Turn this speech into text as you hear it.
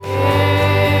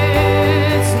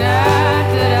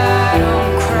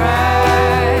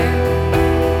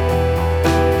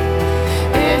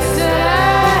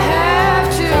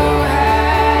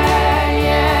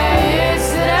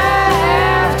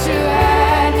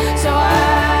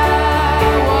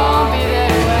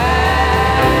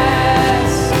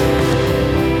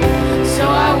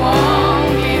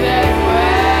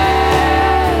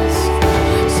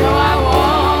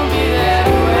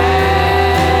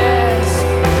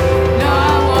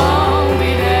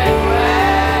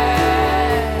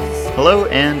Hello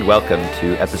and welcome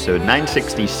to episode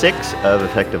 966 of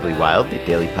Effectively Wild, the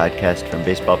daily podcast from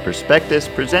Baseball Prospectus,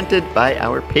 presented by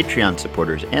our Patreon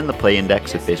supporters and the Play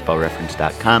Index at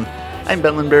baseballreference.com. I'm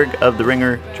Ben Lindbergh of The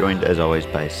Ringer, joined as always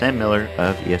by Sam Miller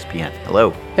of ESPN. Hello.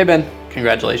 Hey Ben,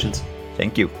 congratulations.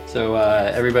 Thank you. So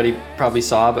everybody probably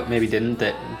saw, but maybe didn't,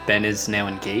 that Ben is now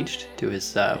engaged to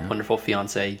his wonderful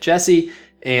fiancée, Jessie.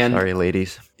 And sorry,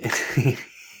 ladies.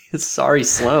 Sorry,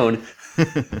 Sloan.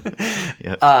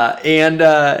 Yep.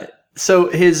 So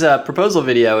his proposal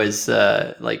video is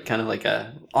kind of like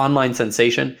a online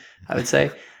sensation, I would say.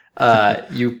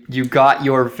 You got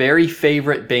your very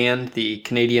favorite band, the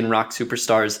Canadian rock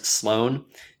superstars Sloan,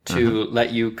 to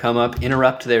let you come up,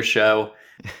 interrupt their show,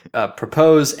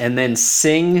 propose, and then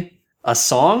sing a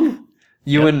song.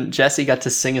 You and Jesse got to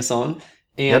sing a song.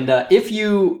 And if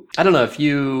you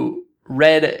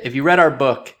read our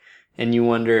book and you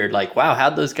wondered, like, wow,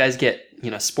 how'd those guys get,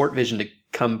 Sport Vision to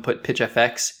come put Pitch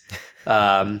FX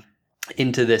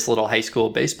into this little high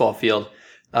school baseball field,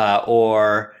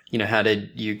 or how did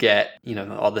you get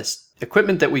all this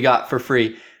equipment that we got for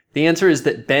free? The answer is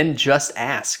that Ben just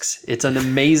asks. It's an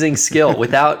amazing skill.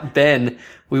 Without Ben,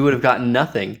 we would have gotten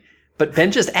nothing. But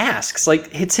Ben just asks. Like,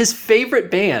 it's his favorite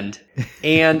band,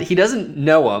 and he doesn't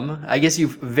know them. I guess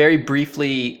you've very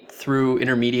briefly, through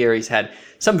intermediaries, had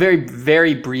some very,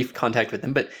 very brief contact with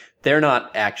them, but they're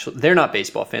not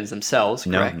baseball fans themselves,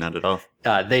 correct? No, not at all.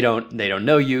 They don't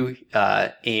know you,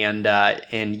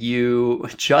 and you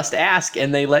just ask,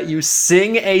 and they let you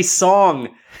sing a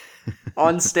song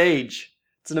on stage.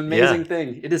 It's an amazing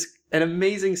thing. It is an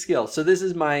amazing skill. So this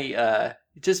is my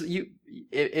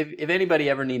if anybody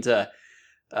ever needs a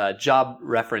job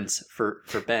reference for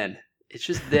Ben, it's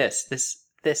just this.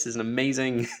 This is an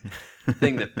amazing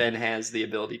thing that Ben has the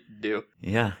ability to do.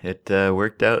 Yeah, it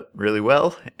worked out really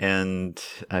well, and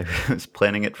I was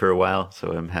planning it for a while,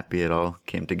 so I'm happy it all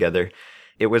came together.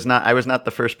 I was not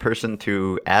the first person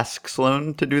to ask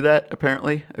Sloan to do that,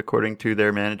 apparently, according to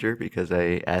their manager, because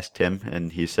I asked him,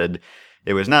 and he said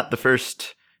it was not the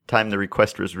first time the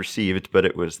request was received, but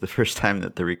it was the first time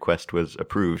that the request was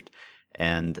approved.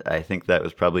 And I think that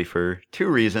was probably for two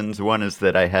reasons. One is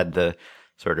that I had the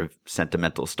sort of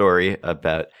sentimental story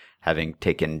about having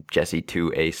taken Jesse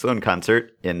to a Sloan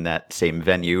concert in that same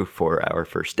venue for our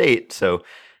first date. So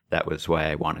that was why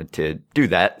I wanted to do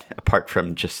that, apart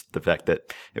from just the fact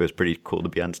that it was pretty cool to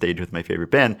be on stage with my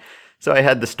favorite band. So I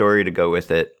had the story to go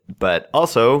with it, but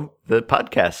also the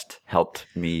podcast helped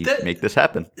me make this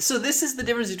happen. So this is the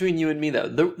difference between you and me, though.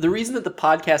 The reason that the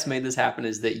podcast made this happen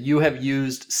is that you have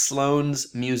used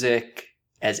Sloan's music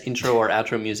as intro or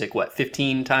outro music,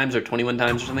 15 times or 21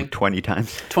 times or something? 20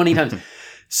 times. 20 times.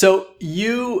 So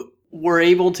you were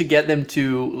able to get them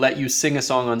to let you sing a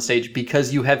song on stage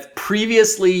because you have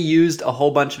previously used a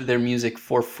whole bunch of their music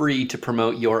for free to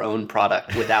promote your own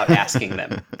product without asking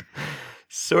them.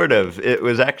 Sort of. It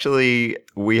was actually,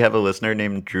 we have a listener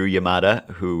named Drew Yamada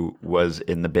who was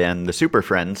in the band The Super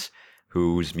Friends,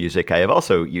 whose music I have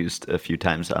also used a few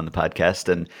times on the podcast,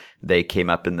 and they came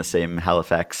up in the same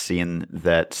Halifax scene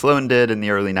that Sloan did in the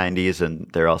early 90s, and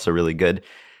they're also really good.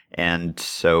 And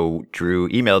so Drew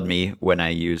emailed me when I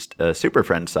used a Super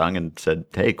Friends song and said,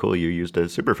 hey, cool, you used a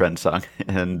Super Friends song.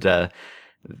 And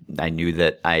I knew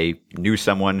that I knew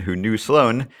someone who knew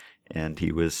Sloan, and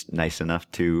he was nice enough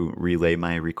to relay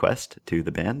my request to the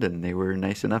band, and they were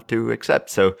nice enough to accept.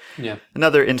 So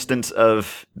another instance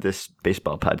of this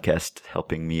baseball podcast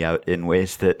helping me out in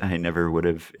ways that I never would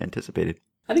have anticipated.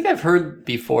 I think I've heard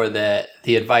before that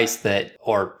the advice that,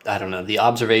 or I don't know, the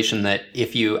observation that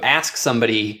if you ask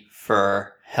somebody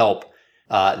for help,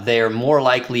 they are more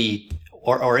likely,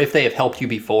 or if they have helped you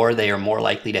before, they are more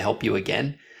likely to help you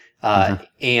again.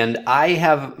 And I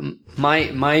have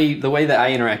the way that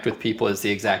I interact with people is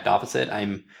the exact opposite.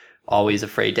 I'm always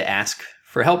afraid to ask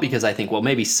for help because I think, well,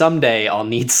 maybe someday I'll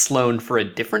need Sloan for a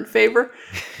different favor.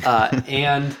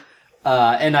 And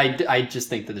I just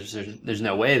think that there's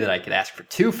no way that I could ask for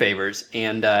two favors.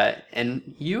 And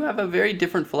you have a very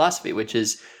different philosophy, which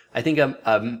is, I think,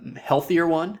 a healthier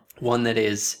one that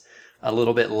is a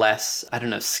little bit less,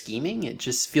 scheming. It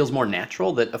just feels more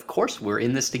natural that, of course, we're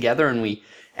in this together and we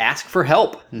ask for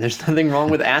help. And there's nothing wrong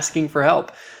with asking for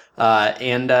help. I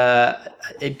think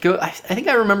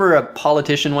I remember a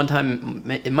politician one time,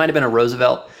 it might have been a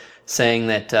Roosevelt, saying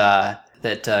that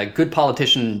a good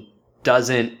politician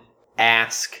doesn't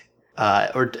ask,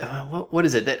 what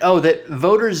is it? That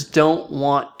voters don't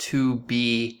want to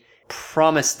be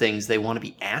promised things, they want to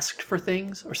be asked for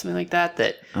things or something like that.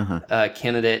 That a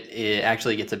candidate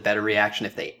actually gets a better reaction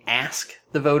if they ask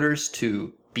the voters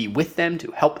to be with them,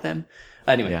 to help them.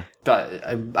 Anyway, Yeah.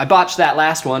 I botched that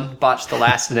last one, botched the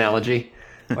last analogy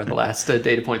or the last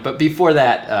data point. But before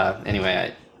that,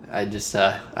 anyway, I just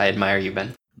I admire you,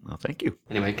 Ben. Well, thank you.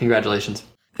 Anyway, congratulations.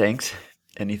 Thanks.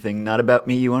 Anything not about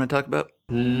me you want to talk about?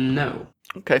 No.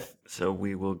 Okay, so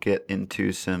we will get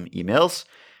into some emails.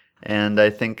 And I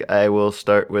think I will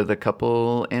start with a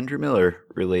couple Andrew Miller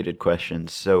related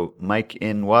questions. So Mike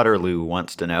in Waterloo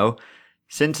wants to know,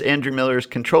 since Andrew Miller's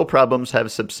control problems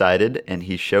have subsided and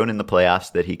he's shown in the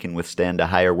playoffs that he can withstand a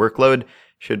higher workload,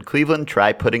 should Cleveland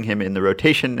try putting him in the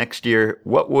rotation next year?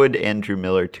 What would Andrew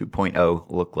Miller 2.0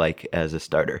 look like as a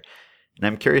starter? And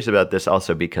I'm curious about this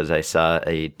also because I saw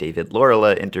a David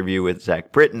Laurila interview with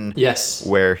Zach Britton. Yes.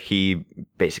 Where he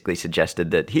basically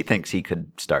suggested that he thinks he could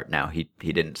start now. He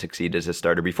didn't succeed as a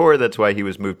starter before. That's why he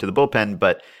was moved to the bullpen.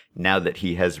 But now that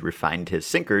he has refined his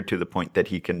sinker to the point that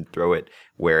he can throw it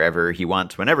wherever he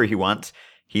wants, whenever he wants,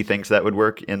 he thinks that would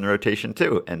work in the rotation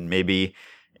too. And maybe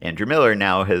Andrew Miller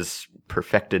now has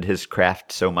perfected his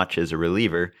craft so much as a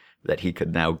reliever that he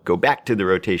could now go back to the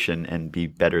rotation and be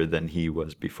better than he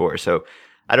was before. So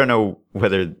I don't know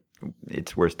whether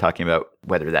it's worth talking about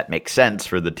whether that makes sense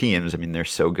for the teams. I mean, they're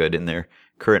so good in their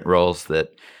current roles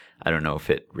that I don't know if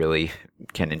it really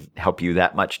can help you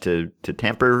that much to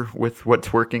tamper with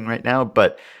what's working right now.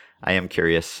 But I am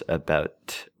curious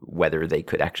about whether they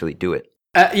could actually do it.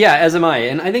 Yeah, as am I.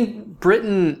 And I think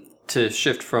Britton, to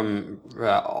shift from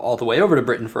all the way over to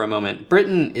Britton for a moment,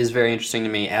 Britton is very interesting to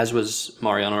me, as was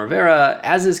Mariano Rivera,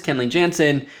 as is Kenley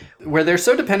Jansen, where they're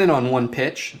so dependent on one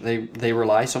pitch. They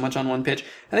rely so much on one pitch.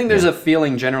 I think there's a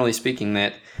feeling, generally speaking,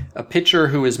 that a pitcher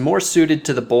who is more suited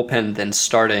to the bullpen than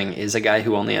starting is a guy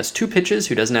who only has two pitches,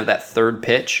 who doesn't have that third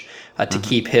pitch to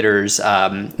keep hitters, so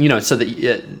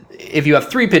that if you have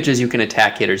three pitches, you can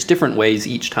attack hitters different ways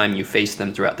each time you face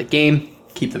them throughout the game,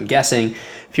 keep them guessing.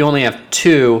 If you only have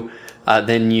two,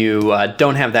 then you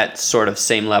don't have that sort of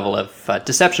same level of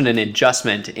deception and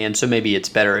adjustment. And so maybe it's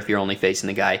better if you're only facing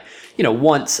the guy,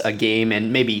 once a game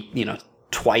and maybe,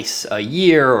 twice a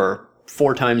year or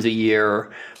 4 times a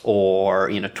year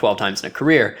or, 12 times in a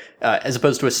career, as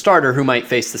opposed to a starter who might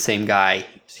face the same guy,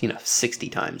 60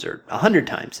 times or 100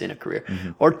 times in a career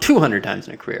or 200 times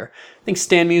in a career. I think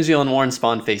Stan Musial and Warren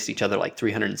Spahn faced each other like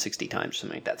 360 times,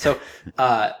 something like that. So,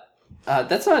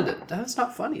 that's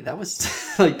not funny. That was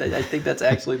I think that's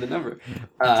actually the number.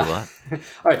 That's a lot.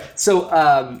 All right. So,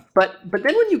 but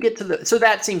then when you get to so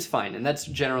that seems fine and that's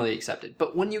generally accepted.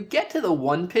 But when you get to the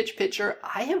one pitch pitcher,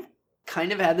 I have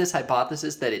kind of had this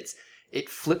hypothesis that it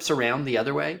flips around the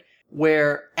other way,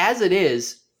 where as it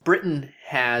is, Britton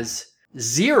has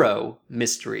zero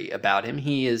mystery about him.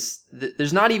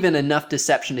 There's not even enough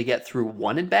deception to get through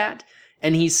one at bat.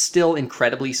 And he's still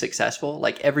incredibly successful.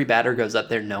 Like every batter goes up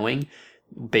there knowing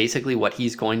basically what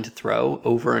he's going to throw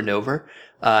over and over.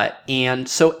 And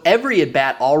so every at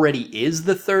bat already is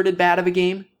the third at bat of a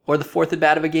game or the fourth at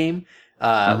bat of a game,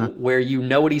 where you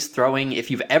know what he's throwing.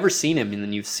 If you've ever seen him, and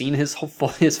then you've seen his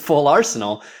full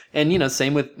arsenal. And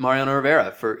same with Mariano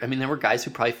Rivera. There were guys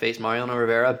who probably faced Mariano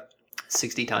Rivera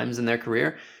 60 times in their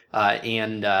career,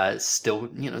 and still,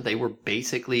 they were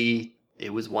basically.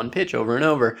 It was one pitch over and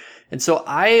over. And so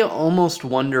I almost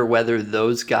wonder whether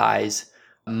those guys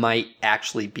might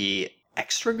actually be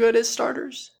extra good as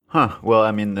starters. Huh. Well,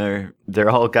 they're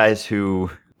all guys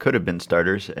who could have been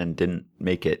starters and didn't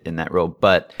make it in that role,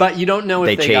 but you don't know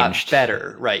if they changed. Got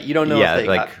better, right? You don't know if they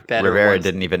got better. Rivera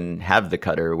didn't even have the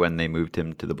cutter when they moved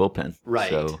him to the bullpen.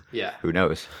 Right. So who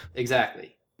knows?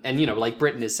 Exactly. And, like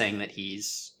Britton is saying that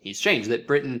he's changed. That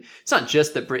Britton, it's not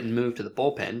just that Britton moved to the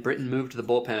bullpen. Britton moved to the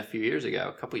bullpen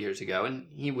a couple years ago, and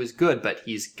he was good, but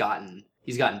he's gotten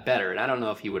better. And I don't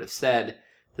know if he would have said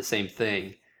the same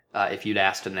thing if you'd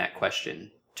asked him that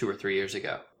question 2 or 3 years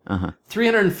ago.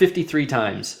 353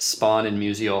 times Spahn and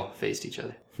Musial faced each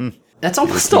other. That's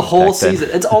almost a whole season.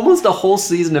 It's almost a whole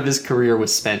season of his career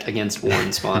was spent against Warren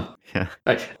Spahn. Yeah.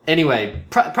 Right. Anyway,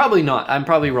 probably not. I'm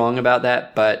probably wrong about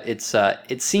that, but it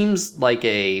seems like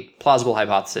a plausible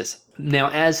hypothesis. Now,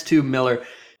 as to Miller,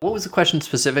 what was the question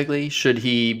specifically? Should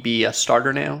he be a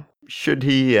starter now? Should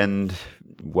he, and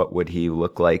what would he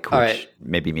look like? Which All right.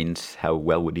 maybe means how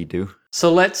well would he do?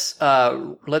 So let's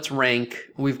rank.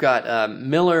 We've got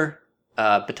Miller,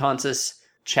 Betances,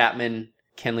 Chapman,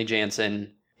 Kenley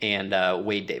Jansen, and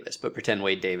Wade Davis. But pretend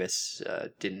Wade Davis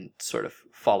didn't sort of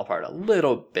fall apart a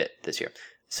little bit this year.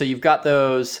 So you've got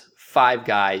those 5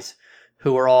 guys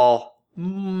who are all,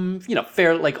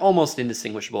 fair, like almost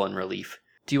indistinguishable in relief.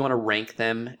 Do you want to rank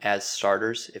them as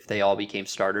starters if they all became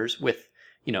starters with,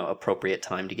 appropriate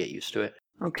time to get used to it?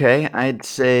 Okay, I'd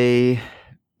say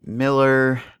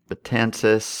Miller,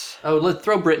 Betances. Oh, let's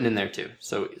throw Britton in there too.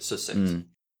 So 6.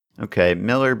 Okay,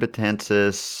 Miller,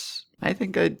 Betances. I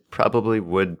think I'd probably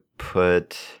go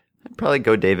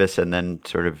Davis and then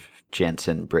sort of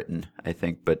Jansen, Britton, I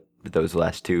think. But those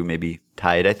last two maybe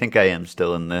tied. I think I am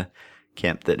still in the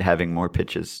camp that having more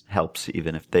pitches helps,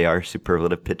 even if they are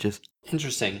superlative pitches.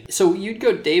 Interesting. So you'd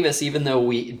go Davis, even though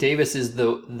Davis is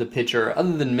the pitcher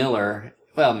other than Miller.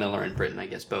 Well, Miller and Britton, I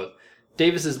guess both.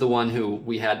 Davis is the one who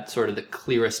we had sort of the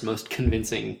clearest, most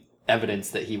convincing evidence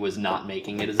that he was not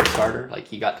making it as a starter. Like,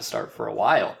 he got to start for a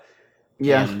while.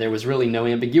 Yeah. And there was really no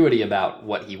ambiguity about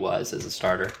what he was as a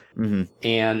starter. Mm-hmm.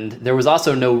 And there was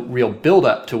also no real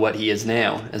build-up to what he is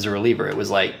now as a reliever. It was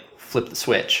like, flip the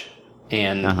switch.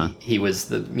 And he was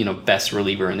the best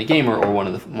reliever in the game, or one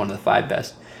of the 5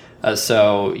 best.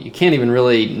 So you can't even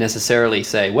really necessarily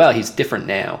say, well, he's different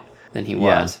now than he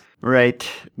was. Right.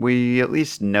 We at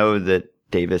least know that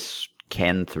Davis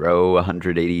can throw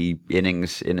 180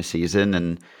 innings in a season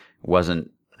and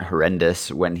wasn't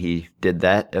horrendous when he did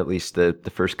that. At least the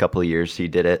first couple of years he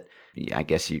did it. I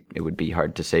guess it would be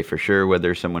hard to say for sure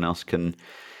whether someone else can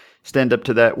stand up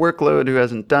to that workload who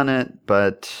hasn't done it.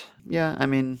 But yeah, I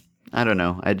mean, I don't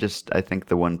know. I think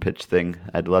the one pitch thing,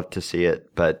 I'd love to see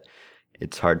it, but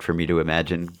it's hard for me to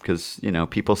imagine because,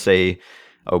 people say,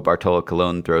 oh, Bartolo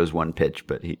Colon throws one pitch,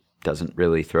 but he doesn't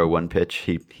really throw one pitch.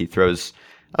 He throws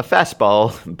a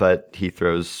fastball, but he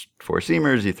throws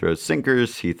 4-seamers, he throws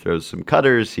sinkers, he throws some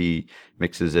cutters, he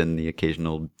mixes in the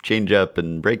occasional changeup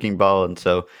and breaking ball. And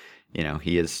so,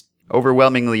 he is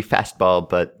overwhelmingly fastball,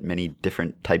 but many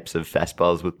different types of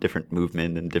fastballs with different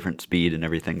movement and different speed and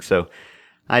everything. So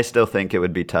I still think it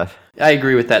would be tough. I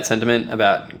agree with that sentiment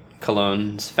about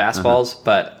Colon's fastballs,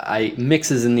 but I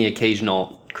mixes in the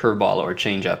occasional curveball or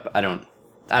changeup. I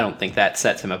don't think that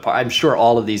sets him apart. I'm sure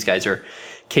all of these guys are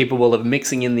capable of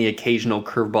mixing in the occasional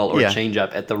curveball or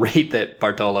changeup at the rate that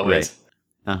Bartolo is.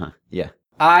 Yeah.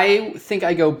 I think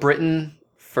I go Britton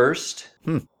first.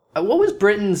 What was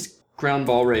Britton's ground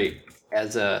ball rate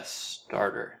as a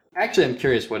starter? Actually, I'm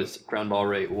curious what his ground ball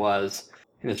rate was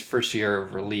in his first year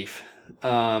of relief.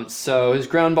 So his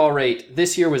ground ball rate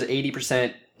this year was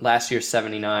 80%, last year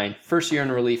 79%, first year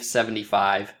in relief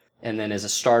 75%, and then as a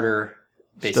starter,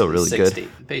 basically really 60.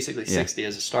 good. Basically 60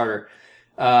 as a starter,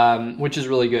 which is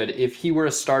really good. If he were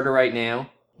a starter right now,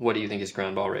 what do you think his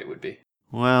ground ball rate would be?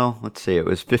 Well, let's see. It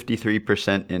was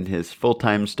 53% in his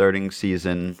full-time starting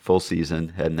season, full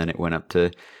season, and then it went up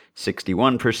to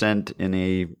 61% in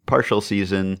a partial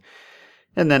season,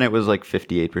 and then it was like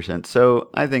 58%. So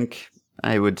I think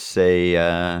I would say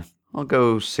I'll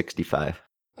go 65.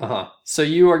 So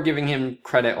you are giving him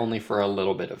credit only for a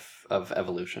little bit of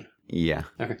evolution. Yeah.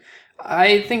 Okay.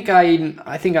 I think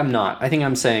I'm not. I think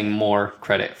I'm saying more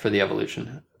credit for the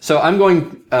evolution. So I'm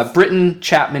going Britton,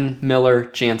 Chapman, Miller,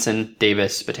 Jansen,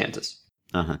 Davis, Betances.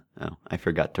 Oh, I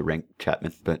forgot to rank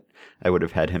Chapman, but I would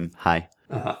have had him high.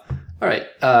 All right.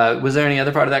 Was there any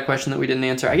other part of that question that we didn't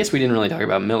answer? I guess we didn't really talk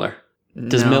about Miller.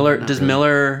 Does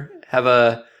Miller have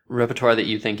a repertoire that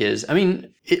you think is? I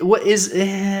mean,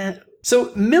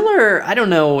 so Miller? I don't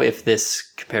know if this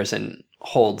comparison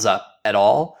holds up at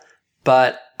all,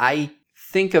 but I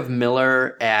think of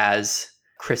Miller as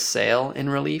Chris Sale in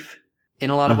relief in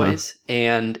a lot of ways,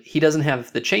 and he doesn't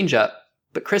have the changeup.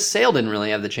 But Chris Sale didn't really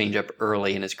have the changeup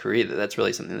early in his career. That's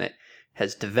really something that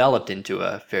has developed into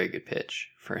a very good pitch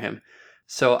for him.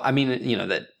 So, I mean,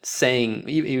 that saying,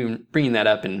 even bringing that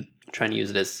up and trying to use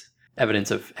it as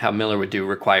evidence of how Miller would do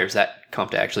requires that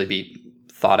comp to actually be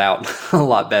thought out a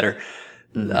lot better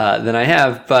than I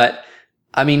have. But,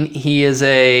 I mean, he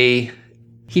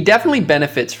definitely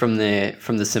benefits from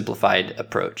the simplified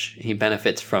approach. He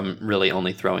benefits from really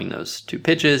only throwing those 2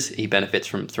 pitches. He benefits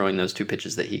from throwing those 2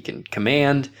 pitches that he can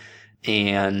command,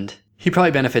 and he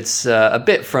probably benefits a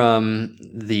bit from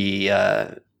the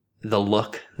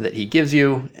look that he gives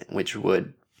you, which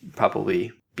would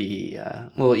probably be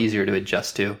a little easier to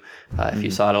adjust to if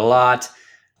you saw it a lot.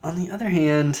 On the other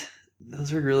hand,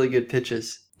 those are really good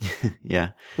pitches. Yeah.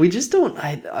 We just don't,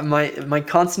 my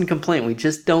constant complaint, we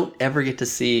just don't ever get to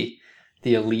see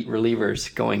the elite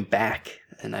relievers going back,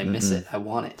 and I miss it. I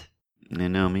want it. I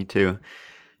know, me too.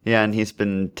 Yeah, and he's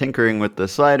been tinkering with the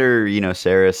slider.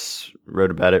 Saris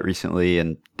wrote about it recently,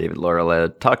 and David Laurel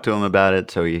talked to him about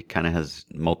it, so he kind of has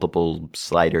multiple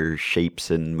slider shapes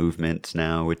and movements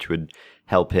now, which would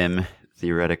help him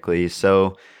theoretically.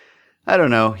 So I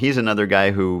don't know. He's another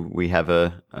guy who we have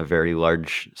a very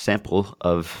large sample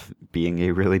of being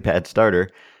a really bad starter.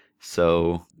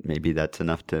 So maybe that's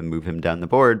enough to move him down the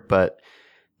board. But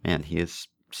man, he is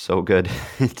so good.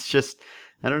 It's just,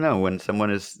 I don't know, when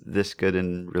someone is this good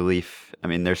in relief, I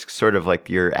mean, there's sort of like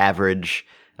your average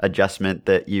adjustment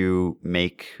that you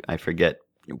make. I forget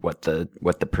what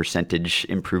the percentage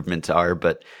improvements are,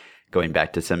 but going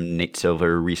back to some Nate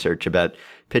Silver research about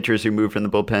pitchers who move from the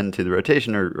bullpen to the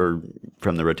rotation or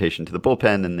from the rotation to the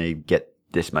bullpen, and they get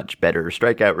this much better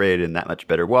strikeout rate and that much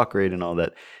better walk rate and all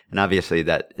that. And obviously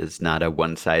that is not a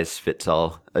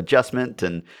one-size-fits-all adjustment,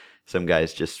 and some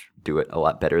guys just do it a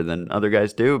lot better than other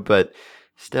guys do. But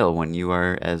still, when you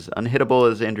are as unhittable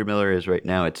as Andrew Miller is right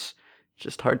now, it's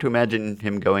just hard to imagine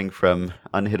him going from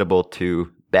unhittable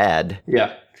to bad.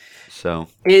 Yeah. So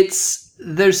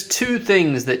there's two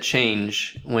things that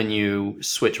change when you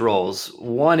switch roles.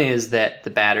 One is that the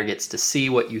batter gets to see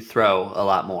what you throw a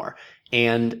lot more.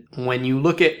 And when you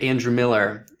look at Andrew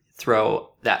Miller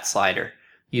throw that slider,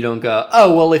 you don't go,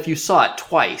 oh, well, if you saw it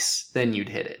twice, then you'd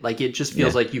hit it. Like, it just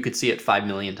feels like you could see it 5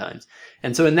 million times.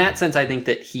 And so in that sense, I think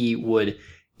that he would,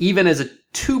 even as a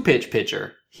 2-pitch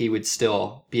pitcher, he would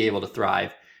still be able to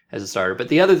thrive as a starter. But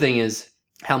the other thing is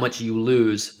how much you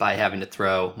lose by having to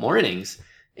throw more innings.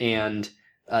 And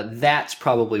that's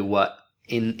probably what,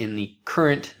 in the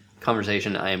current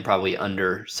conversation, I am probably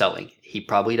underselling. He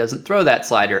probably doesn't throw that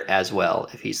slider as well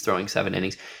if he's throwing 7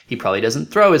 innings. He probably doesn't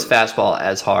throw his fastball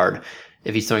as hard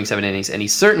if he's throwing 7 innings. And he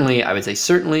certainly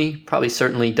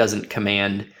doesn't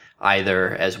command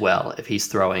either as well if he's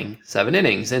throwing 7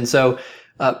 innings. And so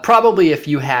probably if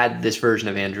you had this version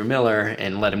of Andrew Miller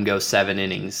and let him go 7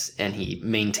 innings and he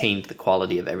maintained the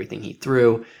quality of everything he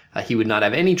threw, he would not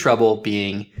have any trouble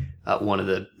being one of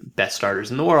the best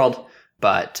starters in the world.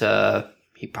 But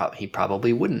he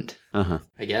probably wouldn't,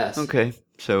 I guess. Okay.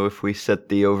 So if we set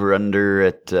the over-under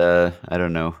at, I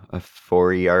don't know, a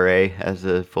 4 ERA as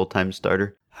a full-time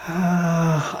starter?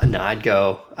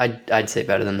 No, I'd say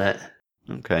better than that.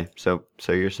 Okay. So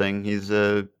you're saying he's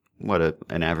an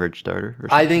average starter? Or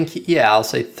I think, I'll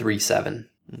say 3.7.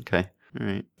 Okay. All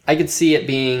right. I could see it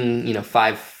being,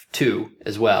 5.2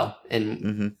 as well.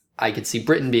 And I could see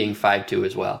Britton being 5.2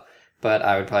 as well. But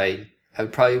I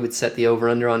would probably set the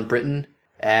over-under on Britton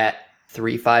at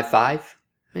 3.55,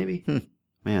 maybe.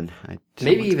 Man,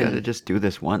 maybe even gotta just do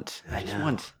this once. Just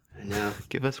once. I know.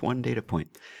 Give us one data point.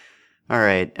 All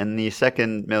right, and the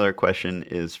second Miller question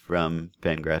is from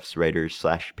Fangraphs writer /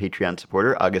 Patreon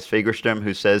supporter August Fagerstrom,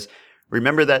 who says,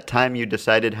 "Remember that time you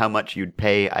decided how much you'd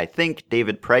pay, I think,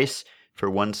 David Price for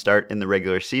one start in the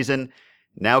regular season?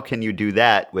 Now can you do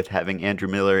that with having Andrew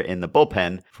Miller in the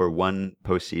bullpen for one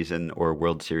postseason or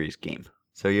World Series game?"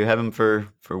 So you have him for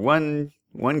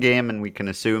one game, and we can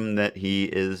assume that he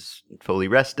is fully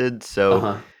rested.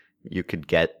 So you could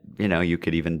get, you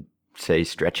could even say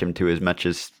stretch him to as much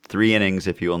as 3 innings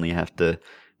if you only have to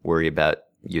worry about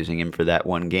using him for that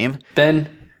one game. Ben,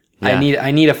 yeah.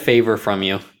 I need a favor from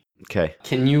you. Okay.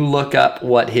 Can you look up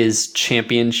what his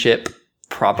championship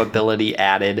probability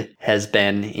added has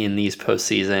been in these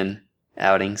postseason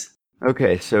outings?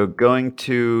 Okay, so going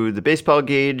to the baseball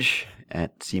gauge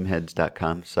at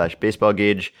seamheads.com/baseball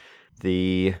gauge,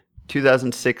 the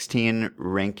 2016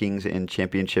 rankings and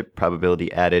championship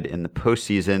probability added in the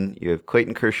postseason. You have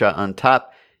Clayton Kershaw on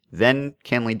top, then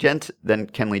Kenley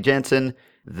Jansen,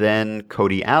 then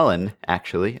Cody Allen,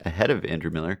 actually, ahead of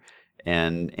Andrew Miller,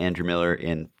 and Andrew Miller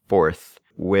in 4th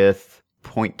with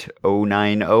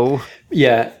 .090.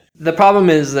 Yeah. The problem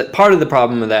is that part of the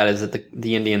problem with that is that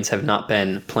the Indians have not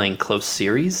been playing close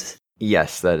series.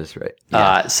 Yes, that is right.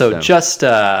 Yeah.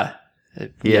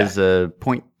 He has a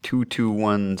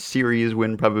 .221 series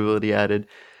win probability added.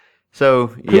 So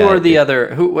who are the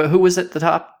other? Who was at the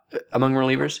top among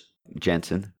relievers?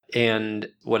 Jansen. And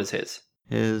what is his?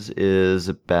 His is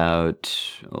about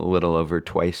a little over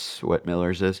twice what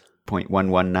Miller's is.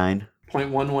 .119.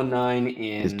 .119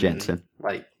 in is Jansen.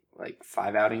 Like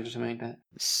 5 outings or something like that?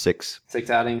 6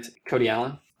 outings. Cody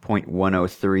Allen?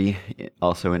 .103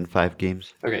 also in 5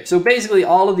 games. Okay, so basically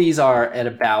all of these are at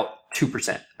about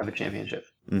 2% of a championship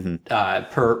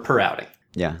per outing.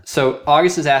 Yeah. So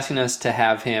August is asking us to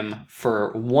have him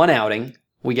for one outing.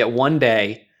 We get 1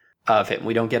 day of him.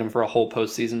 We don't get him for a whole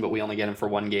postseason, but we only get him for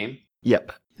 1 game.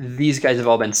 Yep. These guys have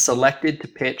all been selected to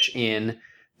pitch in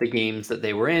the games that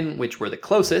they were in, which were the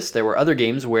closest. There were other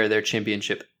games where their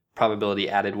championship probability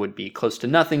added would be close to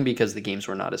nothing because the games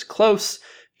were not as close,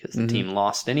 because the team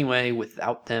lost anyway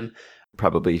without them.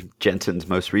 Probably Jensen's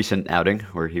most recent outing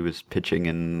where he was pitching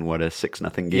in a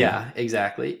 6-0 game. Yeah,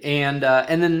 exactly. And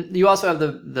then you also have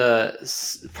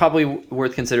the probably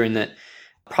worth considering that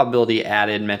probability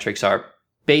added metrics are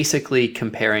basically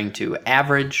comparing to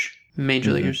average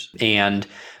major leaguers, and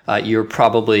you're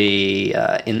probably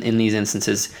in these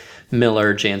instances,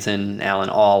 Miller, Jansen, Allen,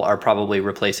 all are probably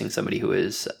replacing somebody who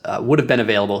is would have been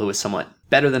available who is somewhat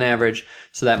better than average.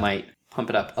 So that might pump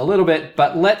it up a little bit.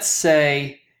 But let's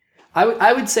say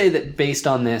I would say that based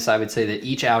on this, I would say that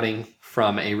each outing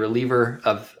from a reliever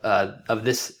of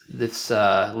this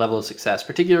level of success,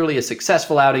 particularly a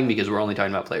successful outing, because we're only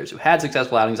talking about players who had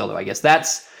successful outings, although I guess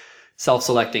that's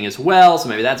self-selecting as well, so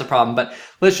maybe that's a problem. But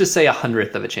let's just say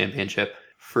 100th of a championship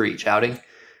for each outing,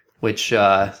 which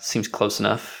seems close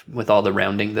enough with all the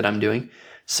rounding that I'm doing.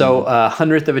 So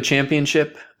 100th of a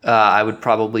championship, I would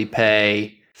probably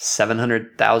pay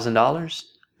 $700,000,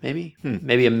 maybe,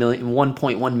 maybe $1 million,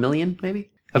 1.1 million, maybe.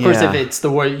 Of course, if it's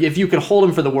if you could hold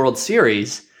him for the World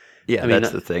Series. Yeah, I mean,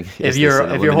 that's the thing. If you're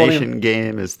elimination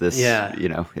game, is this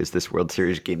is this World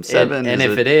Series Game 7? And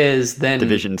if it is, then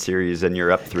division series and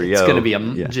you're up 3-0. It's going to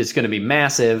be just going to be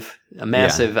massive.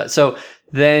 So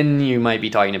then you might be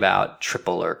talking about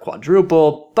triple or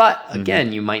quadruple. But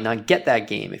again, you might not get that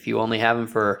game if you only have him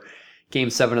for Game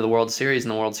 7 of the World Series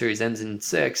and the World Series ends in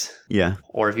 6. Yeah.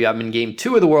 Or if you have him in Game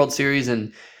 2 of the World Series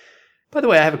and... By the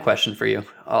way, I have a question for you.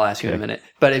 I'll ask you in a minute.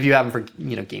 But if you have him for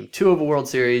Game 2 of a World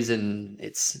Series and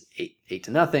it's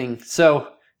 8-0, so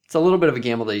it's a little bit of a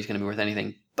gamble that he's going to be worth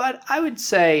anything. But I would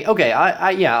say, okay,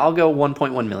 I'll go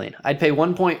 1.1 million. I'd pay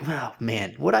Oh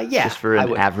man, would I? Yeah, just for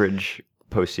an average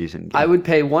postseason game. I would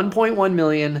pay 1.1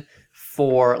 million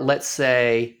for, let's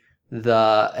say,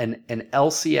 an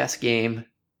LCS game.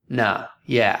 No,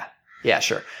 yeah,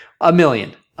 sure, $1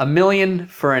 million. $1 million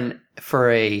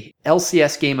for a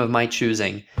LCS game of my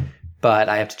choosing, but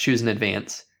I have to choose in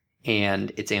advance,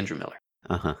 and it's Andrew Miller.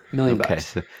 $1 million. Okay,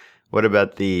 so what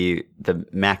about the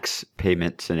max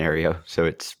payment scenario? So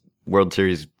it's World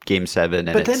Series Game 7,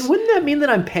 and but then wouldn't that mean that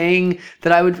I'm paying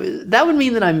that would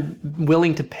mean that I'm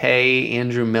willing to pay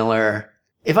Andrew Miller,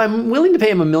 if I'm willing to pay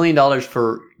him $1 million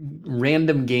for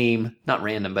random game, not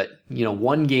random, but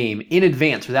one game in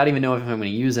advance without even knowing if I'm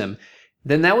going to use him,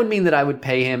 then that would mean that I would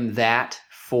pay him that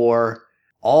for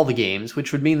all the games,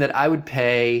 which would mean that I would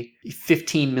pay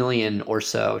 $15 million or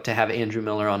so to have Andrew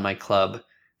Miller on my club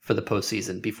for the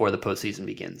postseason before the postseason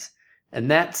begins. And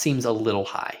that seems a little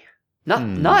high.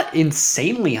 Not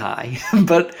insanely high,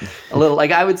 but a little.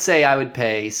 Like, I would say I would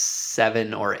pay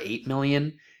 $7 or $8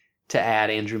 million to add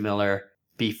Andrew Miller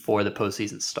before the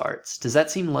postseason starts. Does that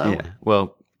seem low? Yeah.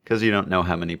 Well, because you don't know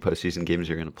how many postseason games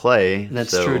you're going to play.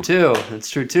 That's true too.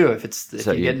 If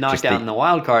you get knocked out in the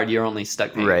wild card, you're only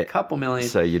stuck paying a couple million.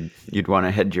 So you'd want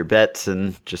to hedge your bets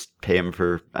and just pay him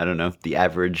for, I don't know, the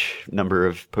average number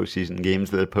of postseason games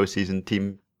that a postseason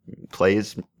team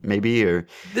plays, maybe. Or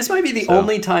this might be the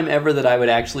only time ever that I would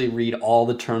actually read all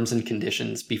the terms and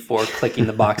conditions before clicking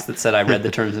the box that said I read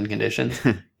the terms and conditions.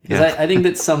 Because I think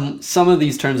that some of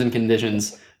these terms and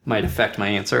conditions might affect my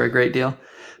answer a great deal.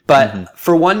 But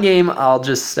for one game, I'll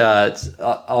just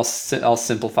I'll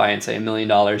simplify and say $1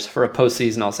 million. For a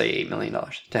postseason, I'll say $8 million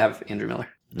to have Andrew Miller.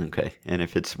 Okay, and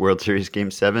if it's World Series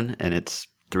Game 7 and it's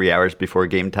 3 hours before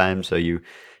game time, so you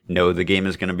know the game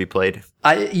is going to be played?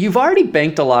 You've already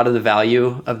banked a lot of the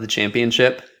value of the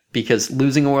championship because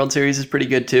losing a World Series is pretty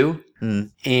good too,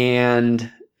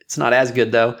 and it's not as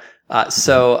good though.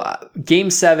 So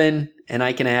Game 7, and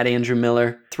I can add Andrew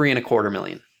Miller, $3.25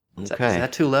 million. Is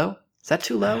that too low? Is that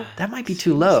too low? That might be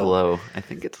too low. It's low. I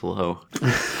think it's low.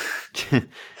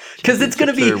 Because it's going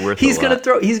to be, he's going to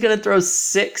throw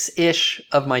 6-ish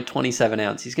of my 27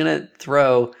 ounce. He's going to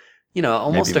throw,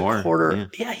 almost maybe a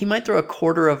quarter. Yeah, he might throw a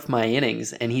quarter of my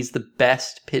innings, and he's the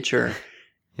best pitcher,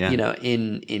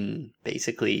 in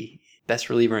basically best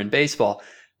reliever in baseball.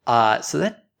 So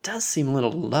that does seem a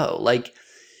little low. Like,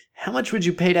 how much would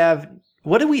you pay to have?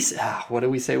 What do we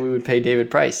say we would pay David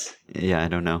Price? Yeah, I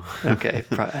don't know. Okay,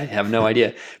 I have no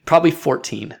idea. Probably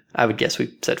 14. I would guess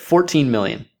we said 14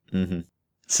 million. Mm-hmm.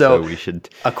 So we should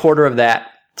a quarter of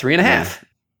that, 3.5. Yeah.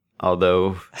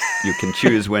 Although you can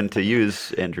choose when to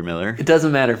use Andrew Miller. It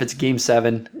doesn't matter if it's Game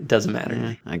 7. It doesn't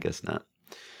matter. I guess not.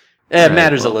 It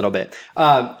matters a little bit.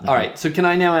 All right. So can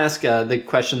I now ask the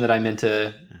question that I meant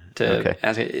to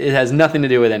ask? It has nothing to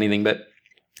do with anything, but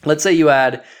let's say you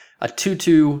add a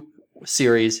 2-2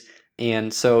 series,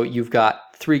 and so you've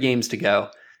got 3 games to go,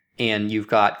 and you've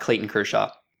got Clayton Kershaw.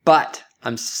 But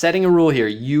I'm setting a rule here.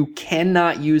 You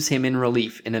cannot use him in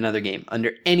relief in another game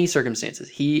under any circumstances.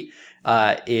 He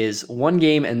is one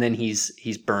game, and then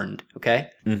he's burned, okay?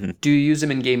 Mm-hmm. Do you use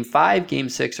him in Game 5, Game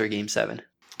 6, or Game 7?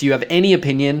 Do you have any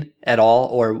opinion at all,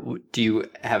 or do you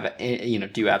have,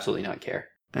 do you absolutely not care?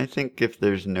 I think if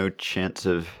there's no chance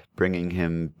of bringing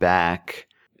him back,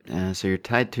 so you're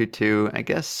tied 2-2, I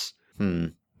guess...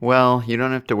 Well, you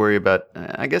don't have to worry about,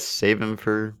 I guess, save him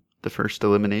for the first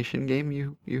elimination game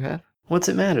you have. What's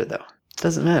it matter, though? It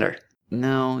doesn't matter.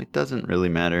 No, it doesn't really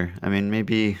matter. I mean,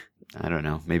 maybe I don't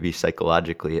know. Maybe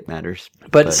psychologically it matters.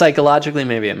 But psychologically,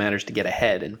 maybe it matters to get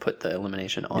ahead and put the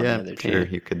elimination on the other team. Sure.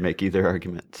 You could make either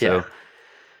argument.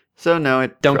 So no,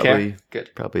 it don't care.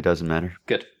 Good. Probably doesn't matter.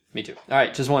 Good. Me too. All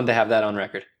right. Just wanted to have that on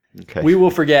record. Okay. We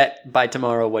will forget by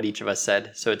tomorrow what each of us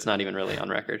said, so it's not even really on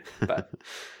record. But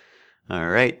all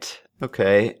right.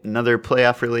 Okay. Another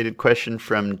playoff-related question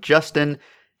from Justin.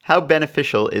 How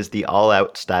beneficial is the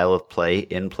all-out style of play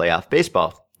in playoff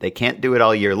baseball? They can't do it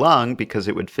all year long because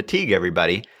it would fatigue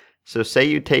everybody. So say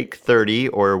you take 30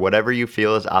 or whatever you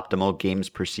feel is optimal games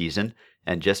per season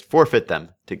and just forfeit them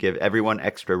to give everyone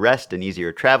extra rest and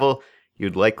easier travel.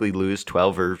 You'd likely lose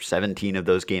 12 or 17 of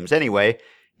those games anyway.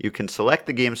 You can select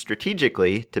the games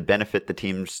strategically to benefit the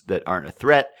teams that aren't a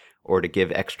threat or to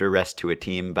give extra rest to a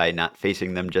team by not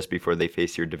facing them just before they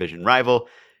face your division rival.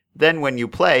 Then when you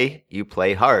play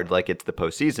hard like it's the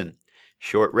postseason.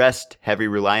 Short rest, heavy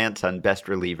reliance on best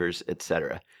relievers,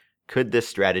 etc. Could this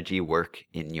strategy work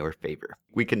in your favor?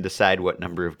 We can decide what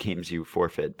number of games you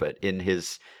forfeit, but in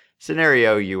his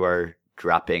scenario, you are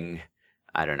dropping,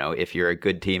 I don't know, if you're a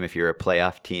good team, if you're a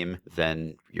playoff team,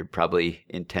 then you're probably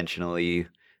intentionally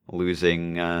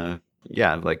losing,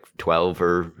 like 12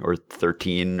 or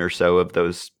 13 or so of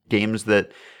those games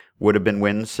that would have been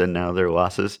wins and now they're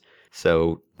losses.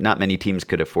 So not many teams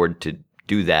could afford to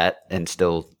do that and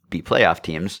still be playoff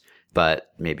teams,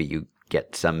 but maybe you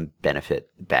get some benefit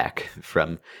back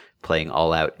from playing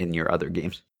all out in your other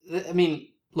games. I mean,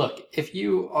 look, if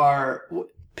you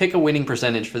pick a winning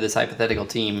percentage for this hypothetical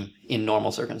team in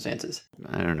normal circumstances.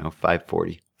 I don't know,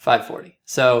 540. 540.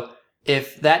 So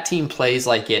if that team plays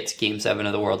like it's Game 7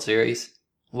 of the World Series,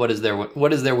 what is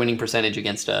their winning percentage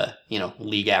against a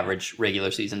league average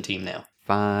regular season team now?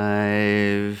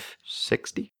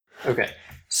 560. Okay.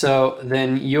 So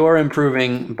then you're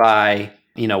improving by,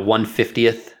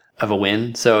 1/50th of a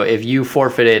win. So if you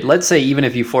forfeited, let's say even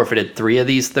if you forfeited 3 of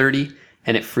these 30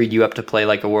 and it freed you up to play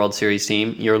like a World Series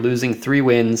team, you're losing 3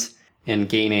 wins and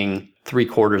gaining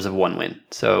 3/4 of 1 win.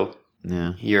 So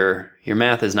your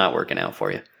math is not working out for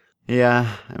you.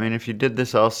 Yeah. I mean, if you did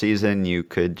this all season, you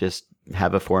could just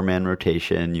have a 4-man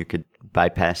rotation. You could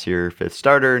bypass your 5th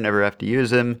starter, never have to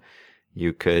use him.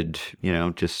 You could,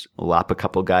 just lop a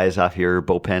couple guys off your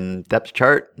bullpen depth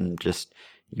chart and just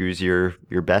use your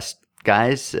best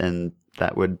guys, and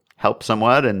that would help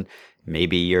somewhat. And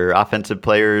maybe your offensive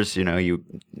players,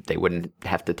 they wouldn't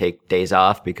have to take days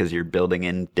off because you're building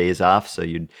in days off. So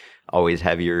you'd always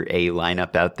have your A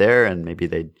lineup out there, and maybe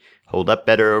they'd hold up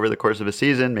better over the course of a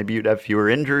season. Maybe you'd have fewer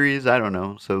injuries. I don't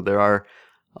know. So there are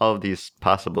all of these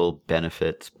possible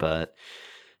benefits, but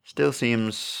still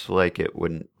seems like it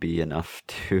wouldn't be enough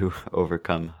to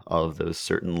overcome all of those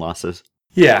certain losses.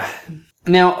 Yeah.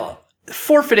 Now,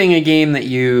 forfeiting a game that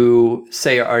you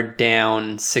say are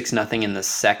down 6-0 in the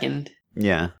second.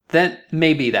 Yeah. That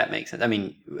makes sense. I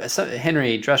mean,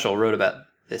 Henry Dreschel wrote about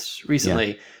this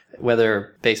recently,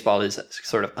 whether baseball is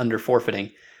sort of under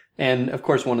forfeiting. And of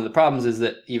course, one of the problems is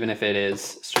that even if it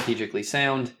is strategically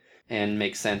sound and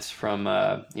makes sense from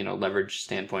a leverage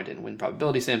standpoint and win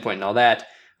probability standpoint and all that,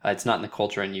 it's not in the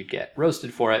culture and you'd get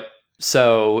roasted for it.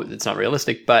 So it's not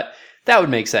realistic, but that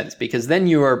would make sense because then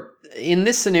in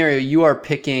this scenario, you are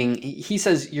picking, he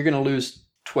says you're going to lose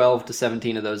 12 to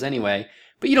 17 of those anyway,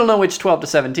 but you don't know which 12 to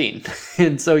 17.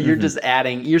 And so you're just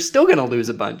adding, you're still going to lose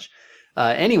a bunch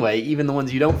anyway, even the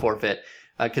ones you don't forfeit,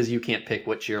 because you can't pick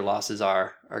which your losses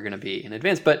are going to be in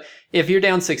advance. But if you're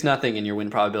down 6-0 and your win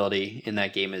probability in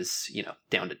that game is,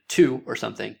 down to 2 or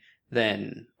something,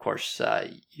 then, of course,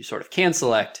 you sort of can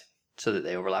select so that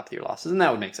they overlap with your losses, and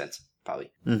that would make sense, probably.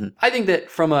 I think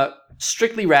that from a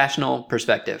strictly rational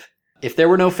perspective, if there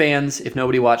were no fans, if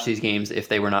nobody watched these games, if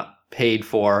they were not paid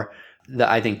for,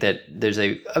 I think that there's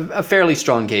a fairly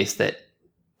strong case that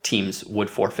teams would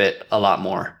forfeit a lot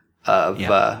more of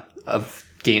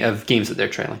games that they're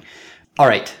trailing. All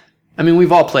right. I mean,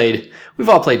 we've all played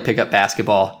pickup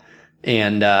basketball.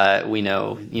 And we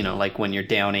know, like when you're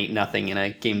down 8-0 in a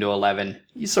game to 11,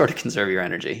 you sort of conserve your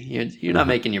energy. You're not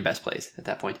making your best plays at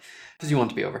that point because you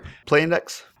want to be over. Play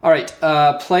index. All right,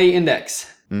 play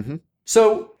index.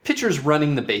 So pitchers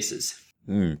running the bases.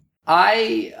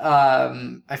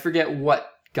 I forget what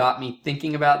got me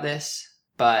thinking about this,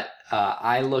 but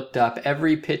I looked up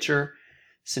every pitcher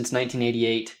since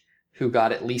 1988 who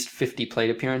got at least 50 plate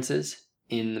appearances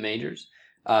in the majors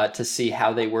to see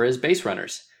how they were as base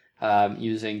runners.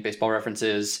 Using Baseball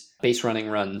Reference's base running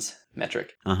runs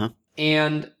metric.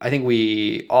 And I think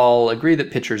we all agree that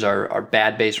pitchers are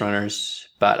bad base runners,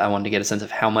 but I wanted to get a sense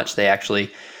of how much they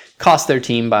actually cost their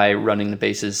team by running the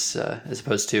bases as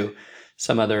opposed to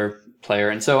some other player.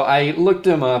 And so I looked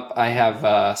him up. I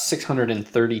have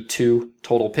 632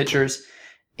 total pitchers.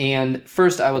 And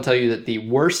first, I will tell you that the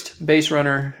worst base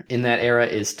runner in that era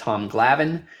is Tom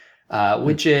Glavine,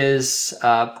 which is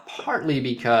partly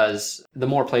because the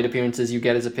more plate appearances you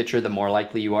get as a pitcher, the more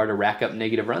likely you are to rack up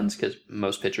negative runs, because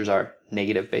most pitchers are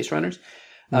negative base runners.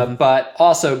 But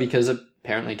also because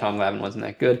apparently Tom Glavine wasn't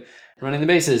that good running the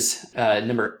bases.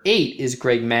 Number 8 is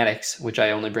Greg Maddux, which I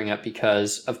only bring up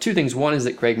because of two things. One is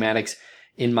that Greg Maddux,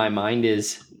 in my mind,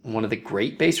 is one of the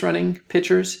great base running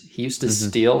pitchers. He used to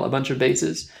steal a bunch of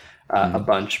bases, a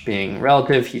bunch being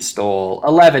relative. He stole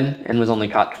 11 and was only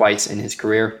caught twice in his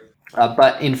career.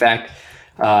 But in fact,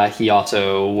 he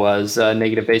also was a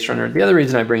negative base runner. The other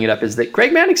reason I bring it up is that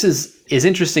Greg Maddux is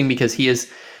interesting because he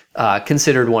is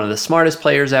considered one of the smartest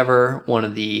players ever, one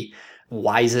of the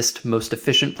wisest, most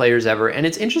efficient players ever. And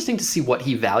it's interesting to see what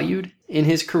he valued in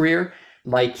his career.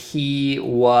 Like he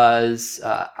was,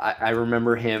 I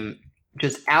remember him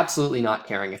just absolutely not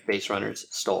caring if base runners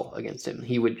stole against him.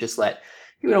 He would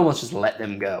almost just let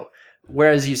them go.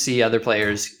 Whereas you see other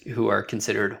players who are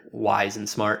considered wise and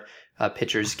smart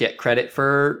pitchers get credit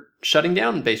for shutting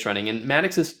down base running. And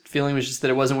Maddox's feeling was just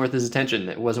that it wasn't worth his attention.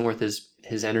 It wasn't worth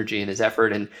his energy and his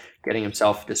effort and getting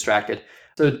himself distracted.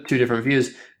 So two different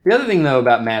views. The other thing, though,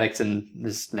 about Maddux, and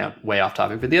this is now way off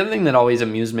topic, but the other thing that always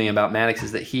amused me about Maddux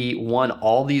is that he won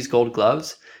all these gold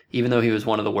gloves, even though he was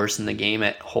one of the worst in the game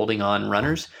at holding on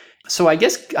runners. So I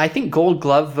think gold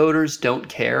glove voters don't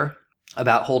care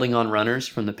about holding on runners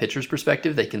from the pitcher's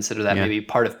perspective. They consider that maybe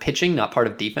part of pitching, not part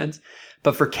of defense.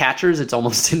 But for catchers, it's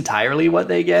almost entirely what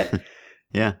they get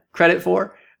credit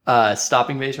for,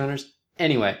 stopping base runners.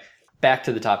 Anyway, back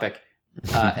to the topic.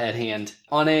 At hand.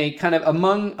 On a kind of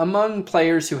among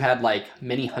players who had like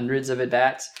many hundreds of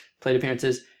at-bats, plate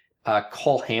appearances,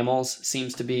 Cole Hamels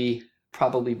seems to be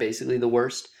probably basically the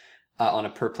worst on a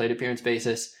per plate appearance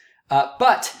basis.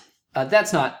 But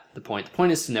that's not the point. The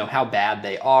point is to know how bad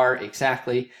they are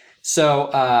exactly. So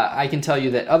I can tell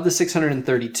you that of the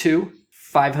 632,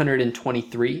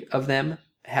 523 of them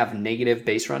have negative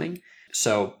base running.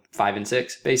 So 5 and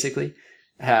 6 basically.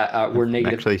 Were negative.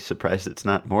 I'm actually surprised it's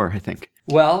not more, I think.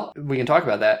 Well, we can talk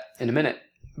about that in a minute.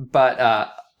 But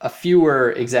a few were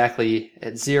exactly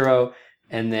at 0,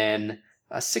 and then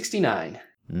 69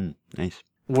 nice.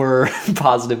 were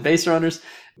positive base runners.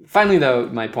 Finally, though,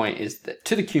 my point is that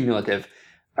to the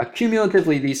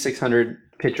cumulatively, these 600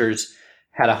 pitchers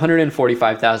had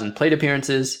 145,000 plate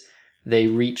appearances. They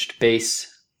reached base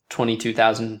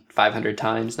 22,500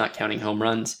 times, not counting home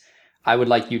runs. I would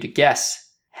like you to guess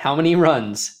how many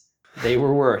runs they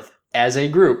were worth as a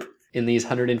group in these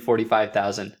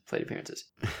 145,000 plate appearances.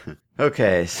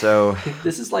 Okay, so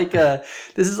this is like a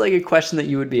question that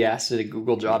you would be asked at a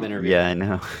Google job interview. Yeah, I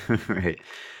know. Right.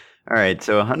 All right,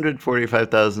 so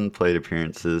 145,000 plate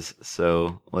appearances.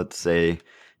 So let's say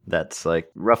that's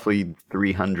like roughly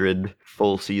 300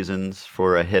 full seasons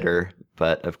for a hitter,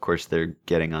 but of course they're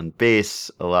getting on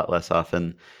base a lot less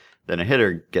often than a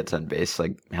hitter gets on base.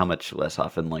 Like how much less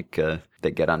often? Like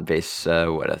they get on base,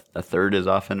 a third as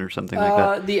often or something like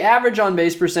that? The average on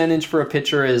base percentage for a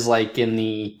pitcher is like in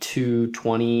the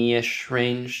 220-ish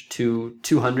range to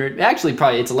 200. Actually,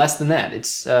 probably it's less than that. It's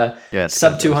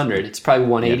sub 200. It's probably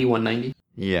 180, 190.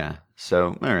 Yeah.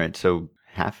 So, all right. So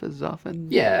half as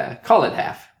often? Yeah. Call it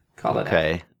half.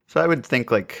 Okay. So I would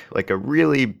think like a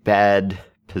really bad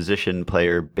position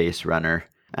player base runner,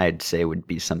 I'd say would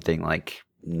be something like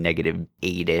negative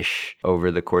 8-ish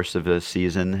over the course of a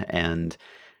season. And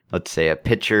let's say a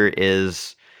pitcher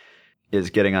is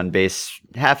getting on base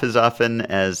half as often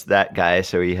as that guy,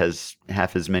 so he has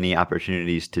half as many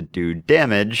opportunities to do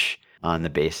damage on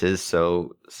the bases.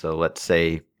 So let's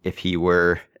say if he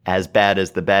were as bad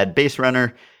as the bad base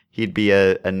runner, he'd be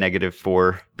a negative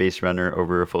 4 base runner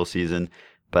over a full season.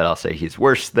 But I'll say he's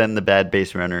worse than the bad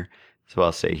base runner, so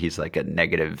I'll say he's like a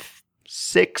negative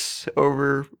 6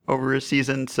 over a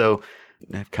season. So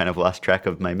I've kind of lost track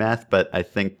of my math, but I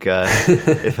think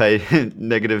if I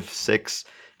negative 6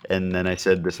 and then I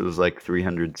said this was like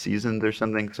 300 seasons or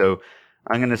something. So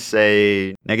I'm going to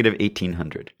say negative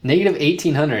 1,800. Negative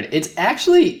 1,800. It's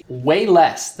actually way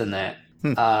less than that.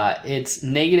 It's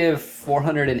negative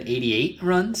 488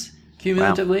 runs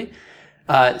cumulatively.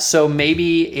 Wow. So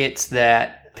maybe it's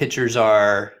that pitchers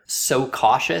are so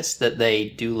cautious that they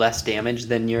do less damage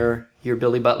than your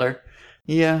Billy Butler.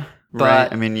 Yeah,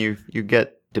 right. I mean, you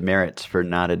get demerits for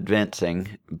not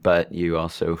advancing, but you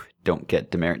also don't get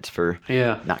demerits for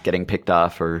not getting picked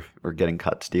off or getting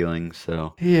caught stealing.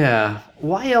 So yeah,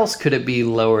 why else could it be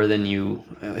lower than you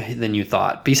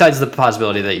thought? Besides the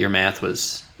possibility that your math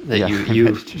was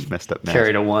you just messed up math.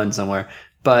 Carried a 1 somewhere.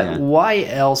 But Yeah. why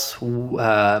else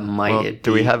might it be?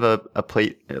 Do we have a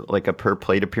plate, like a per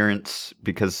plate appearance?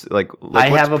 Because I what's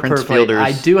have a Prince per plate. Fielder's?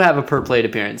 I do have a per plate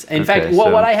appearance. In fact, Okay,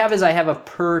 what so- I have is I have a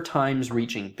per times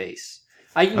reaching base.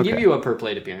 I can give Okay. you a per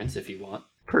plate appearance if you want.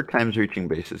 Per times reaching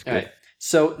base is good. All right.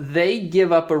 So they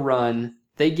give up a run.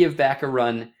 They give back a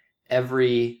run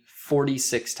every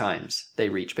 46 times they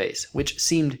reach base, which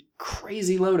seemed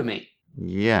crazy low to me.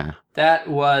 Yeah. That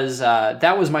was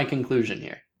my conclusion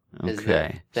here. Is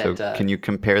Okay. that, So can you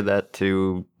compare that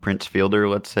to Prince Fielder,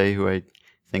 let's say, who I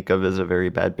think of as a very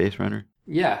bad base runner?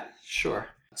 Yeah, sure.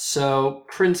 So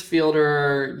Prince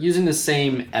Fielder, using the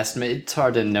same estimate, it's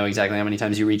hard to know exactly how many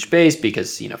times you reach base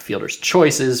because, Fielder's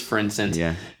choices, for instance.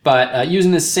 Yeah. But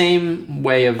using the same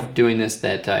way of doing this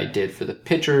that I did for the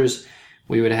pitchers,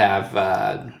 we would have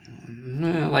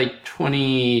like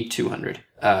 2,200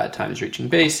 times reaching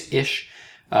base-ish.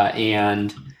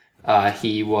 And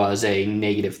he was a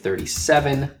negative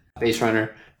 37 base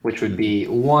runner, which would be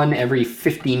 1 every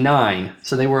 59.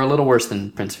 So they were a little worse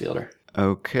than Prince Fielder.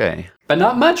 Okay. But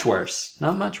not much worse.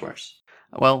 Not much worse.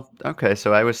 Well, okay.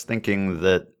 So I was thinking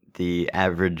that the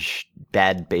average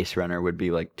bad base runner would be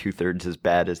like 2/3 as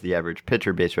bad as the average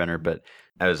pitcher base runner, but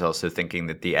I was also thinking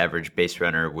that the average base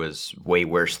runner was way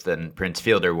worse than Prince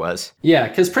Fielder was. Yeah,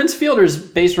 because Prince Fielder's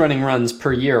base running runs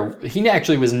per year, he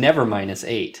actually was never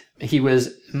 -8. He was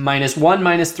 -1,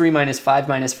 -3, -5,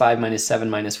 -5, -7,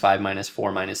 -5,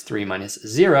 -4, -3,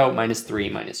 -0, -3,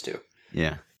 -2.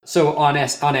 Yeah. So on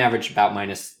average, about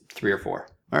 -3 or 4.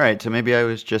 All right. So maybe I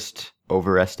was just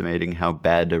overestimating how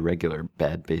bad a regular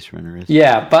bad base runner is.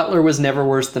 Yeah, Butler was never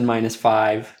worse than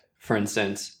 -5, for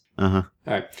instance. Uh-huh.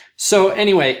 All right. So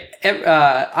anyway,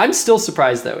 I'm still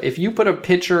surprised though. If you put a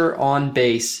pitcher on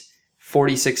base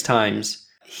 46 times,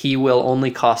 he will only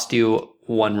cost you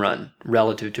 1 run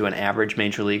relative to an average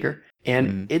major leaguer.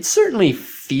 And it certainly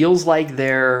feels like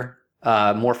they're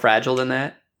more fragile than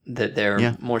that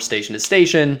they're more station to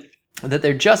station, that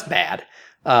they're just bad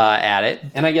at it.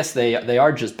 And I guess they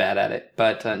are just bad at it,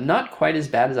 but not quite as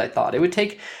bad as I thought. It would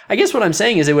take, I guess what I'm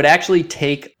saying is it would actually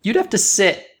take, you'd have to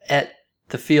sit at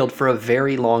the field for a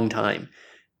very long time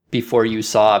before you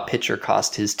saw a pitcher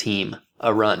cost his team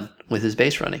a run with his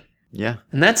base running. Yeah.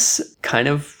 And that's kind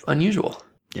of unusual.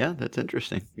 Yeah, that's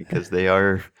interesting because they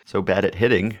are so bad at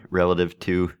hitting relative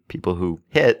to people who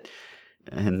hit.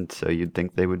 And so you'd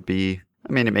think they would be,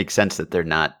 I mean, it makes sense that they're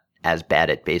not as bad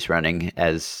at base running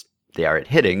as they are at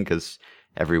hitting because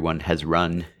everyone has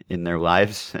run in their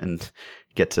lives and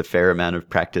gets a fair amount of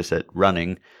practice at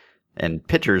running. And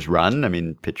pitchers run. I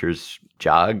mean, pitchers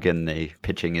jog and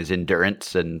pitching is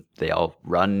endurance and they all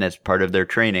run as part of their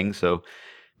training. So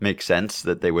makes sense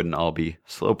that they wouldn't all be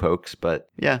slowpokes. But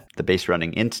yeah, the base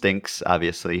running instincts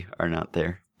obviously are not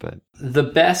there. But the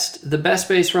best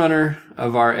base runner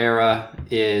of our era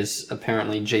is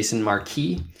apparently Jason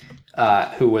Marquis,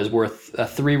 who was worth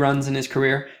 3 runs in his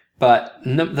career. But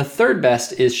the third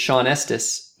best is Sean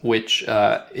Estes, which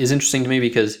is interesting to me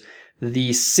because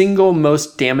the single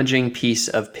most damaging piece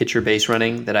of pitcher base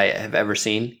running that I have ever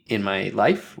seen in my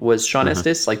life was Sean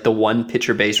Estes. Like the one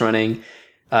pitcher base running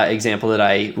example that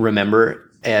I remember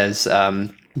as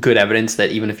good evidence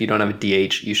that even if you don't have a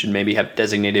DH, you should maybe have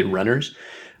designated runners.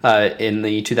 In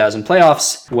the 2000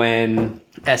 playoffs, when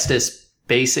Estes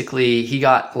basically, he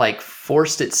got like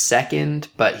forced at second,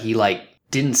 but he like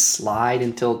didn't slide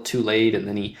until too late, and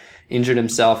then he injured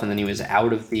himself, and then he was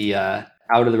out of the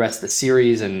rest of the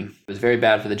series, and it was very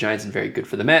bad for the Giants and very good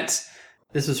for the Mets.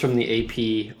 This was from the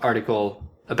AP article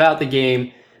about the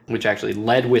game, which actually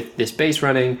led with this base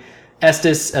running.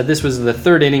 Estes, this was the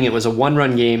 3rd inning. It was a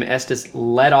 1-run game. Estes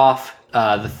led off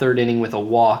the 3rd inning with a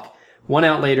walk. 1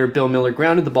 out later, Bill Miller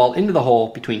grounded the ball into the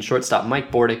hole between shortstop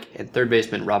Mike Bordick and third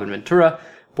baseman Robin Ventura.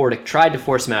 Bordick tried to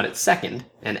force him out at second,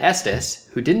 and Estes,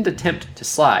 who didn't attempt to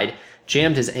slide,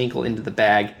 jammed his ankle into the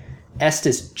bag.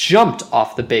 Estes jumped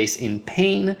off the base in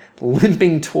pain,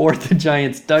 limping toward the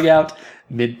Giants' dugout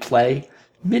mid-play.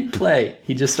 Mid-play.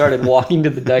 He just started walking to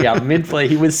the dugout mid-play.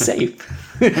 He was safe.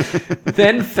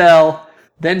 then fell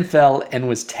and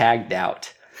was tagged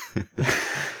out.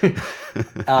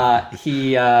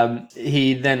 He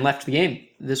then left the game.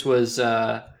 This was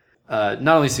not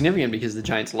only significant because the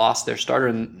Giants lost their starter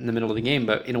in the middle of the game,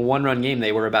 but in a 1-run game,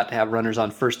 they were about to have runners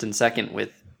on first and second with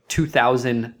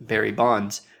 2,000 Barry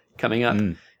Bonds coming up.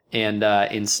 And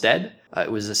instead,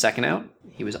 it was a 2nd out.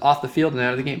 He was off the field and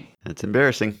out of the game. that's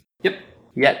embarrassing. Yep.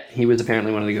 Yet, he was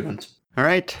apparently one of the good ones. All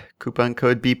right. Coupon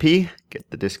code BP. Get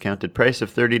the discounted price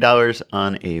of $30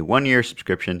 on a 1-year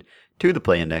subscription to the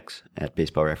Play Index at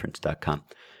baseballreference.com.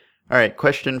 All right.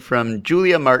 Question from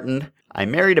Julia Martin. I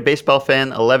married a baseball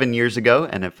fan 11 years ago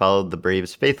and have followed the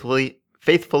Braves faithfully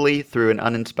faithfully through an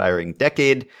uninspiring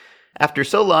decade. After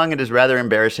so long, it is rather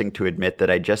embarrassing to admit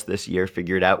that I just this year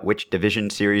figured out which division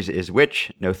series is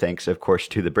which, no thanks, of course,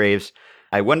 to the Braves.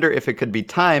 I wonder if it could be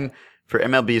time for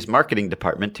MLB's marketing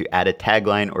department to add a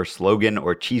tagline or slogan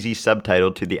or cheesy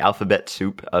subtitle to the alphabet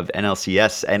soup of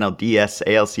NLCS, NLDS,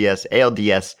 ALCS,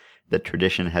 ALDS that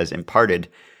tradition has imparted.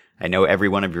 I know every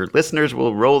one of your listeners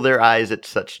will roll their eyes at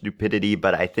such stupidity,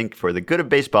 but I think for the good of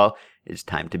baseball, it's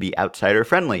time to be outsider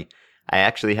friendly. I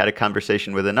actually had a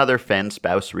conversation with another fan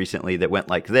spouse recently that went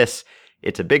like this: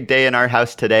 "It's a big day in our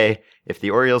house today. If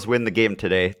the Orioles win the game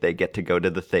today, they get to go to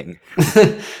the thing."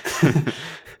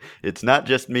 It's not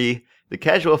just me. The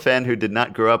casual fan who did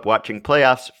not grow up watching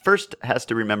playoffs first has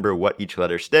to remember what each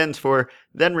letter stands for,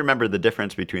 then remember the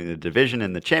difference between the division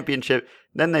and the championship,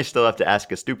 then they still have to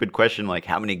ask a stupid question like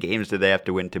how many games do they have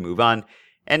to win to move on.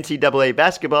 NCAA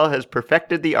basketball has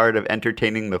perfected the art of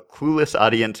entertaining the clueless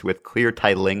audience with clear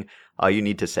titling. All you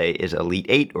need to say is Elite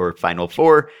Eight or Final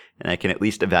Four, and I can at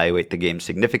least evaluate the game's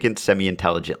significance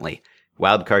semi-intelligently.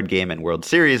 Wildcard game and World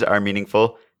Series are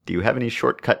meaningful. Do you have any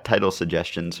shortcut title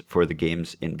suggestions for the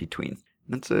games in between?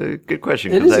 That's a good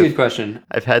question. It is a good question.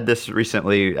 I've had this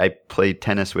recently. I play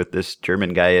tennis with this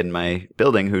German guy in my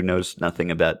building who knows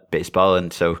nothing about baseball,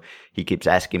 and so he keeps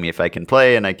asking me if I can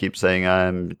play, and I keep saying,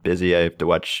 I'm busy, I have to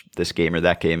watch this game or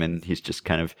that game, and he's just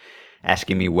kind of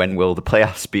asking me when will the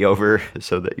playoffs be over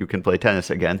so that you can play tennis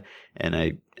again. And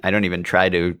I don't even try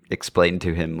to explain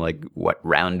to him like what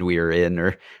round we are in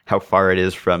or how far it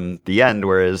is from the end,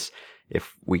 whereas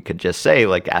if we could just say,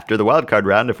 like after the wild card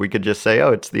round, if we could just say,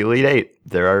 oh, it's the Elite Eight,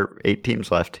 there are 8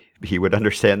 teams left, he would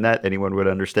understand that. Anyone would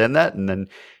understand that. And then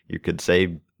you could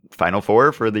say Final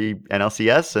Four for the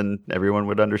NLCS and everyone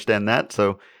would understand that.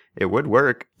 So it would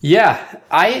work. Yeah,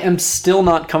 I am still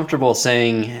not comfortable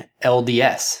saying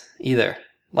LDS either.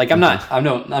 Like I'm not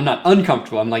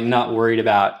uncomfortable. I'm like not worried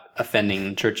about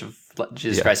offending Church of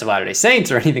Jesus Christ of Latter-day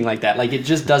Saints or anything like that. Like it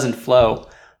just doesn't flow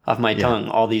off my tongue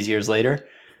all these years later.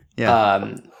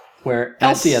 Yeah. Where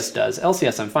LCS does.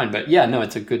 LCS I'm fine, but yeah, no,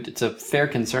 it's a fair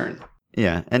concern.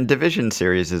 Yeah, and division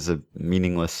series is a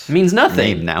meaningless means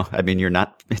nothing name now. I mean,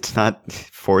 it's not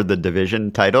for the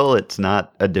division title. It's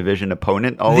not a division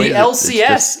opponent always. The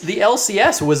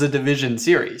LCS was a division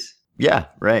series. Yeah,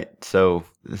 right. So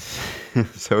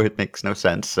it makes no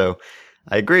sense. So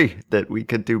I agree that we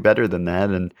could do better than that.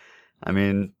 And I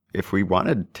mean, if we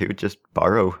wanted to just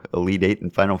borrow Elite Eight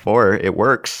and Final Four, it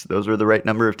works. Those are the right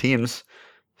number of teams.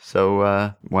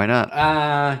 So why not?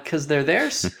 Because they're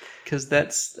theirs. Because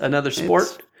that's another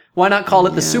sport. Why not call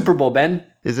it the Super Bowl, Ben?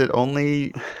 Is it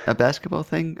only a basketball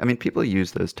thing? I mean, people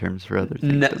use those terms for other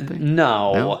things, don't they?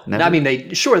 No. I mean, they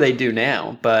do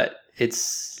now, but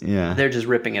they're just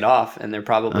ripping it off, and they're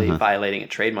probably violating a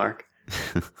trademark.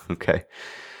 Okay.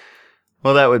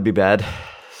 Well, that would be bad.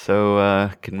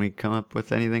 So can we come up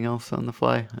with anything else on the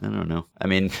fly? I don't know. I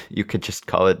mean, you could just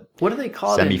call it. What do they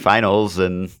call semifinals it?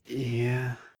 And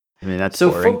yeah. I mean, that's so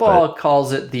boring, football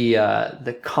calls it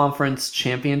the conference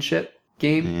championship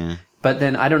game. Yeah. But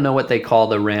then I don't know what they call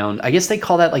the round. I guess they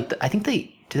call that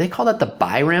do they call that the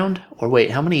bye round? Or wait,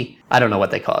 how many? I don't know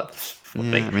what they call it.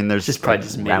 Yeah, I mean, there's just probably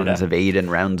just rounds of 8 and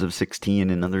rounds of 16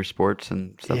 in other sports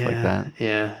and stuff like that.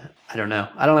 Yeah, I don't know.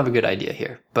 I don't have a good idea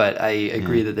here, but I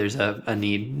agree that there's a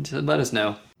need to let us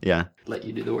know. Yeah. Let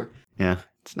you do the work. Yeah,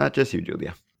 it's not just you,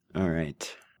 Julia. All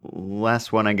right.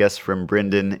 Last one, I guess, from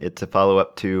Brendan. It's a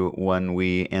follow-up to one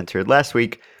we answered last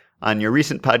week. On your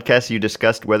recent podcast, you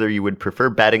discussed whether you would prefer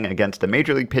batting against a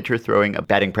major league pitcher throwing a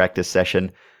batting practice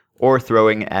session or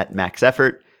throwing at max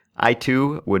effort. I,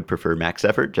 too, would prefer max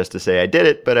effort, just to say I did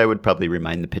it, but I would probably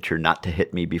remind the pitcher not to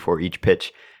hit me before each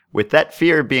pitch. With that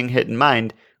fear being hit in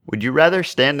mind, would you rather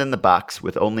stand in the box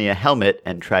with only a helmet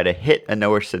and try to hit a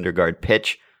Noah Syndergaard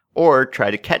pitch, or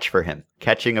try to catch for him?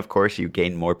 Catching, of course, you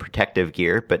gain more protective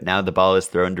gear, but now the ball is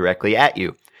thrown directly at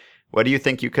you. What do you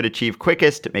think you could achieve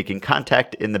quickest, making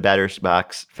contact in the batter's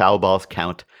box, foul balls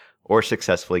count, or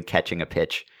successfully catching a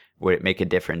pitch? Would it make a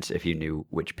difference if you knew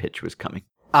which pitch was coming?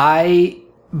 I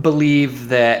believe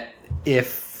that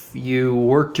if you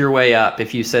worked your way up,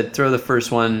 if you said throw the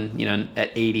first one,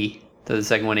 at 80, throw the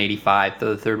second one 85, throw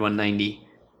the third one 90,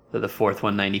 throw the fourth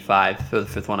one 95, throw the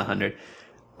fifth one 100,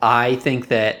 I think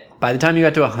that by the time you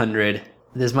got to 100,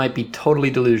 this might be totally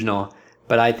delusional,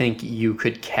 but I think you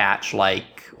could catch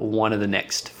like one of the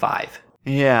next 5.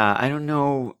 Yeah, I don't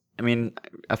know. I mean,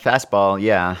 a fastball,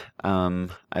 yeah.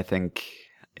 I think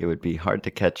it would be hard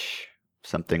to catch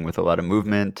something with a lot of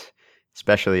movement,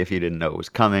 especially if you didn't know it was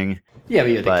coming. Yeah,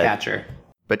 but you're the catcher.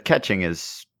 But catching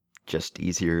is just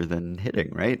easier than hitting,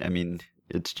 right? I mean,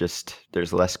 it's just,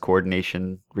 there's less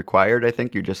coordination required, I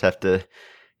think. You just have to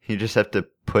You just have to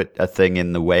put a thing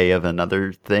in the way of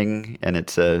another thing, and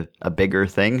it's a bigger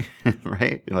thing,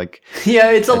 right? Like,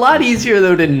 Yeah, it's a lot easier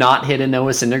though to not hit a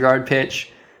Noah Syndergaard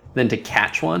pitch than to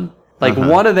catch one. Like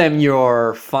one of them,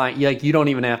 you're fine. Like you don't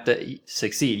even have to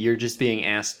succeed. You're just being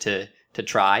asked to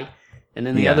try, and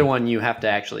then the other one, you have to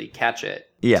actually catch it.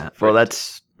 Yeah, well,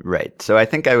 that's right. So I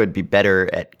think I would be better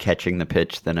at catching the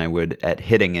pitch than I would at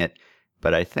hitting it,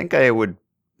 but I think I would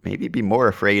maybe be more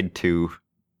afraid to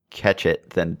catch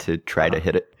it than to try to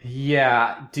hit it.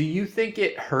 Yeah. Do you think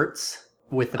it hurts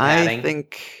with the padding?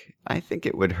 I think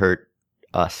it would hurt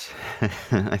us.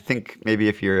 I think maybe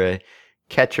if you're a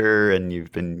catcher and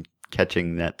you've been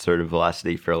catching that sort of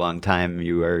velocity for a long time,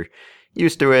 you are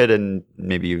used to it, and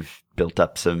maybe you've built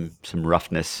up some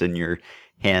roughness in your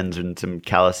hands and some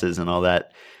calluses and all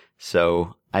that.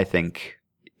 So I think,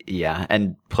 yeah,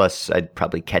 and plus I'd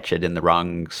probably catch it in the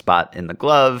wrong spot in the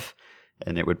glove,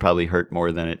 and it would probably hurt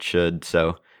more than it should.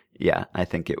 So yeah, I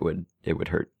think it would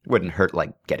hurt. Wouldn't hurt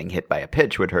like getting hit by a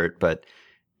pitch would hurt, but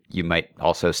you might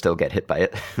also still get hit by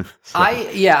it. So.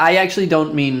 I actually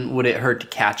don't mean would it hurt to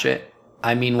catch it.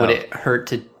 I mean, would it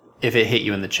hurt if it hit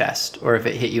you in the chest, or if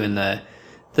it hit you in the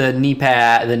knee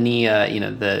pad, the knee,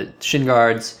 the shin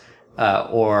guards,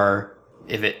 or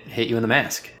if it hit you in the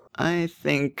mask? I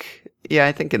think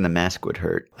in the mask would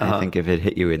hurt. I think if it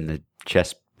hit you in the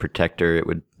chest protector, it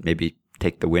would maybe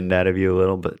take the wind out of you a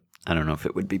little, but I don't know if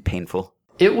it would be painful.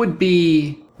 It would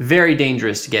be very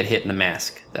dangerous to get hit in the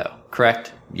mask, though,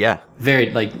 correct? Yeah. Very,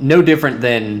 no different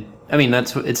than,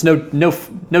 it's no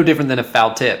different than a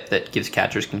foul tip that gives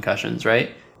catchers concussions, right?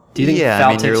 Do you think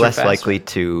foul tips you're are less faster? likely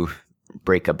to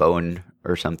break a bone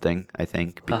or something, I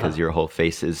think, because your whole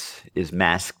face is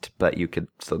masked, but you could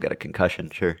still get a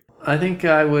concussion, sure. I think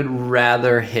I would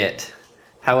rather hit.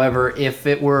 However, if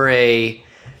it were like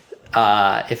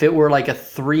a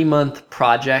 3-month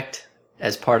project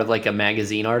as part of like a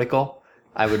magazine article,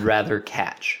 I would rather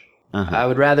catch. I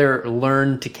would rather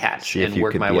learn to catch and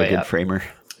work my way up. See if you could be a good framer.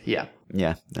 Yeah.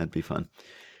 Yeah, that'd be fun.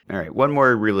 All right, one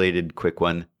more related quick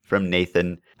one from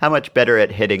Nathan. How much better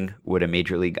at hitting would a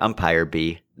major league umpire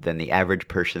be than the average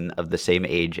person of the same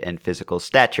age and physical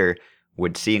stature?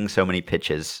 Would seeing so many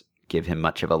pitches give him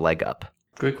much of a leg up?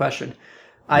 Good question.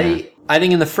 Yeah. I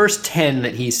think in the first 10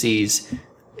 that he sees,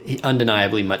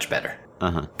 undeniably much better.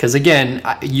 Because again,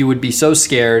 you would be so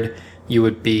scared, you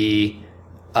would be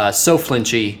so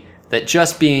flinchy that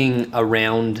just being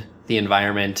around the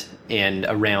environment and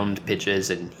around pitches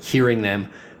and hearing them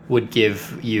would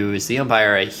give you, as the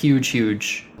umpire, a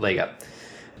huge leg up.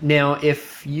 Now,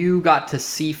 if you got to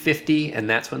see 50 and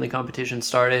that's when the competition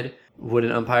started, would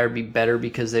an umpire be better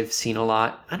because they've seen a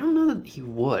lot? I don't know that he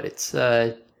would. It's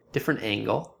a different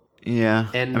angle. Yeah.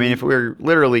 And if we're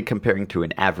literally comparing to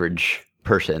an average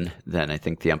person, then I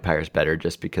think the umpire is better,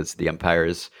 just because the umpire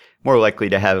is more likely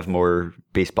to have more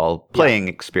baseball playing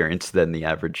experience than the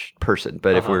average person.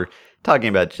 But if we're talking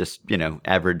about just,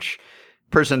 average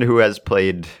person who has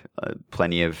played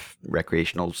plenty of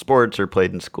recreational sports or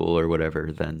played in school or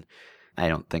whatever, then I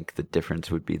don't think the difference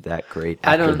would be that great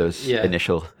after those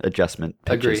initial adjustment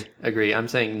pitches. Agree. I'm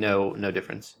saying no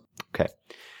difference. Okay.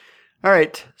 All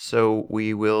right, so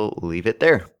we will leave it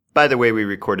there. By the way, we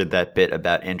recorded that bit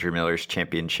about Andrew Miller's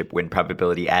championship win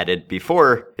probability added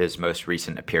before his most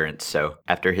recent appearance. So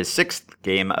after his 6th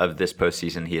game of this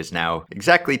postseason, he is now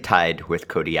exactly tied with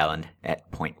Cody Allen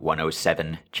at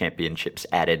 .107 championships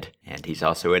added. And he's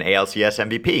also an ALCS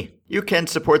MVP. You can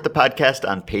support the podcast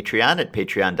on Patreon at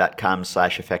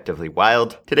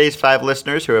patreon.com/effectivelywild. Today's 5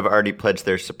 listeners who have already pledged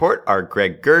their support are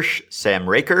Greg Gersh, Sam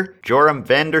Raker, Joram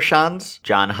Vandershans,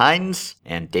 John Hines,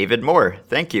 and David Moore.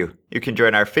 Thank you. You can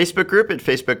join our Facebook group at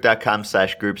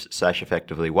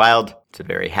facebook.com/groups/effectivelywild. It's a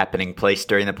very happening place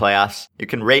during the playoffs. You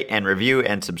can rate and review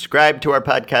and subscribe to our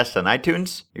podcast on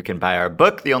iTunes. You can buy our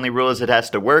book, The Only Rule Is It Has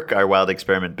to Work, Our Wild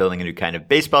Experiment Building a New Kind of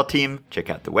Baseball Team. Check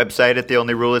out the website at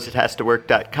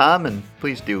theonlyruleisithastowork.com, and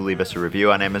please do leave us a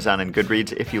review on Amazon and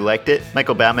Goodreads if you liked it.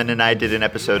 Michael Bauman and I did an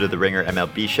episode of the Ringer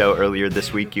MLB show earlier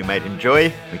this week you might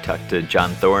enjoy. We talked to John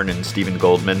Thorne and Stephen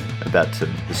Goldman about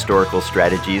some historical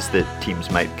strategies that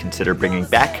teams might consider bringing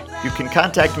back. You can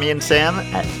contact me and Sam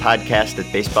at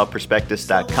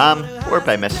podcast@baseballprospectus.com or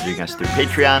by messaging us through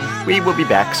Patreon. We will be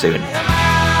back soon. Night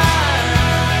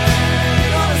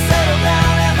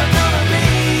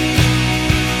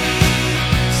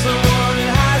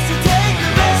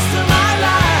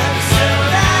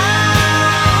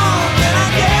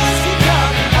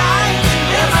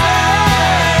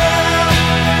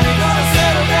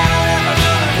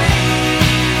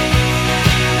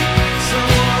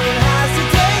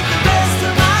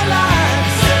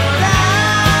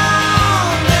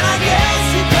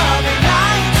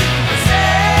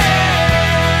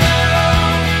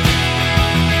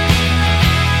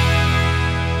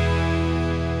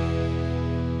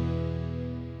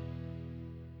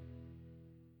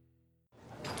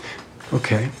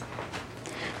Okay.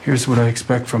 Here's what I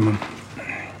expect from him.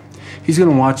 He's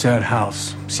gonna watch that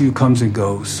house, see who comes and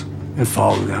goes, and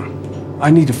follow them. I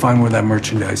need to find where that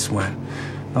merchandise went.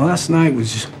 Now, last night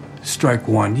was just strike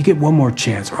one. You get one more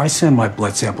chance, or I send my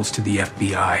blood samples to the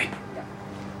FBI.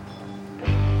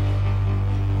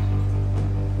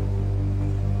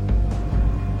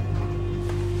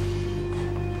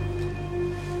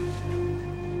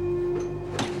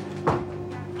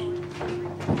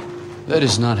 That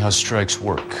is not how strikes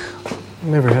work.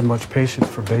 Never had much patience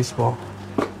for baseball.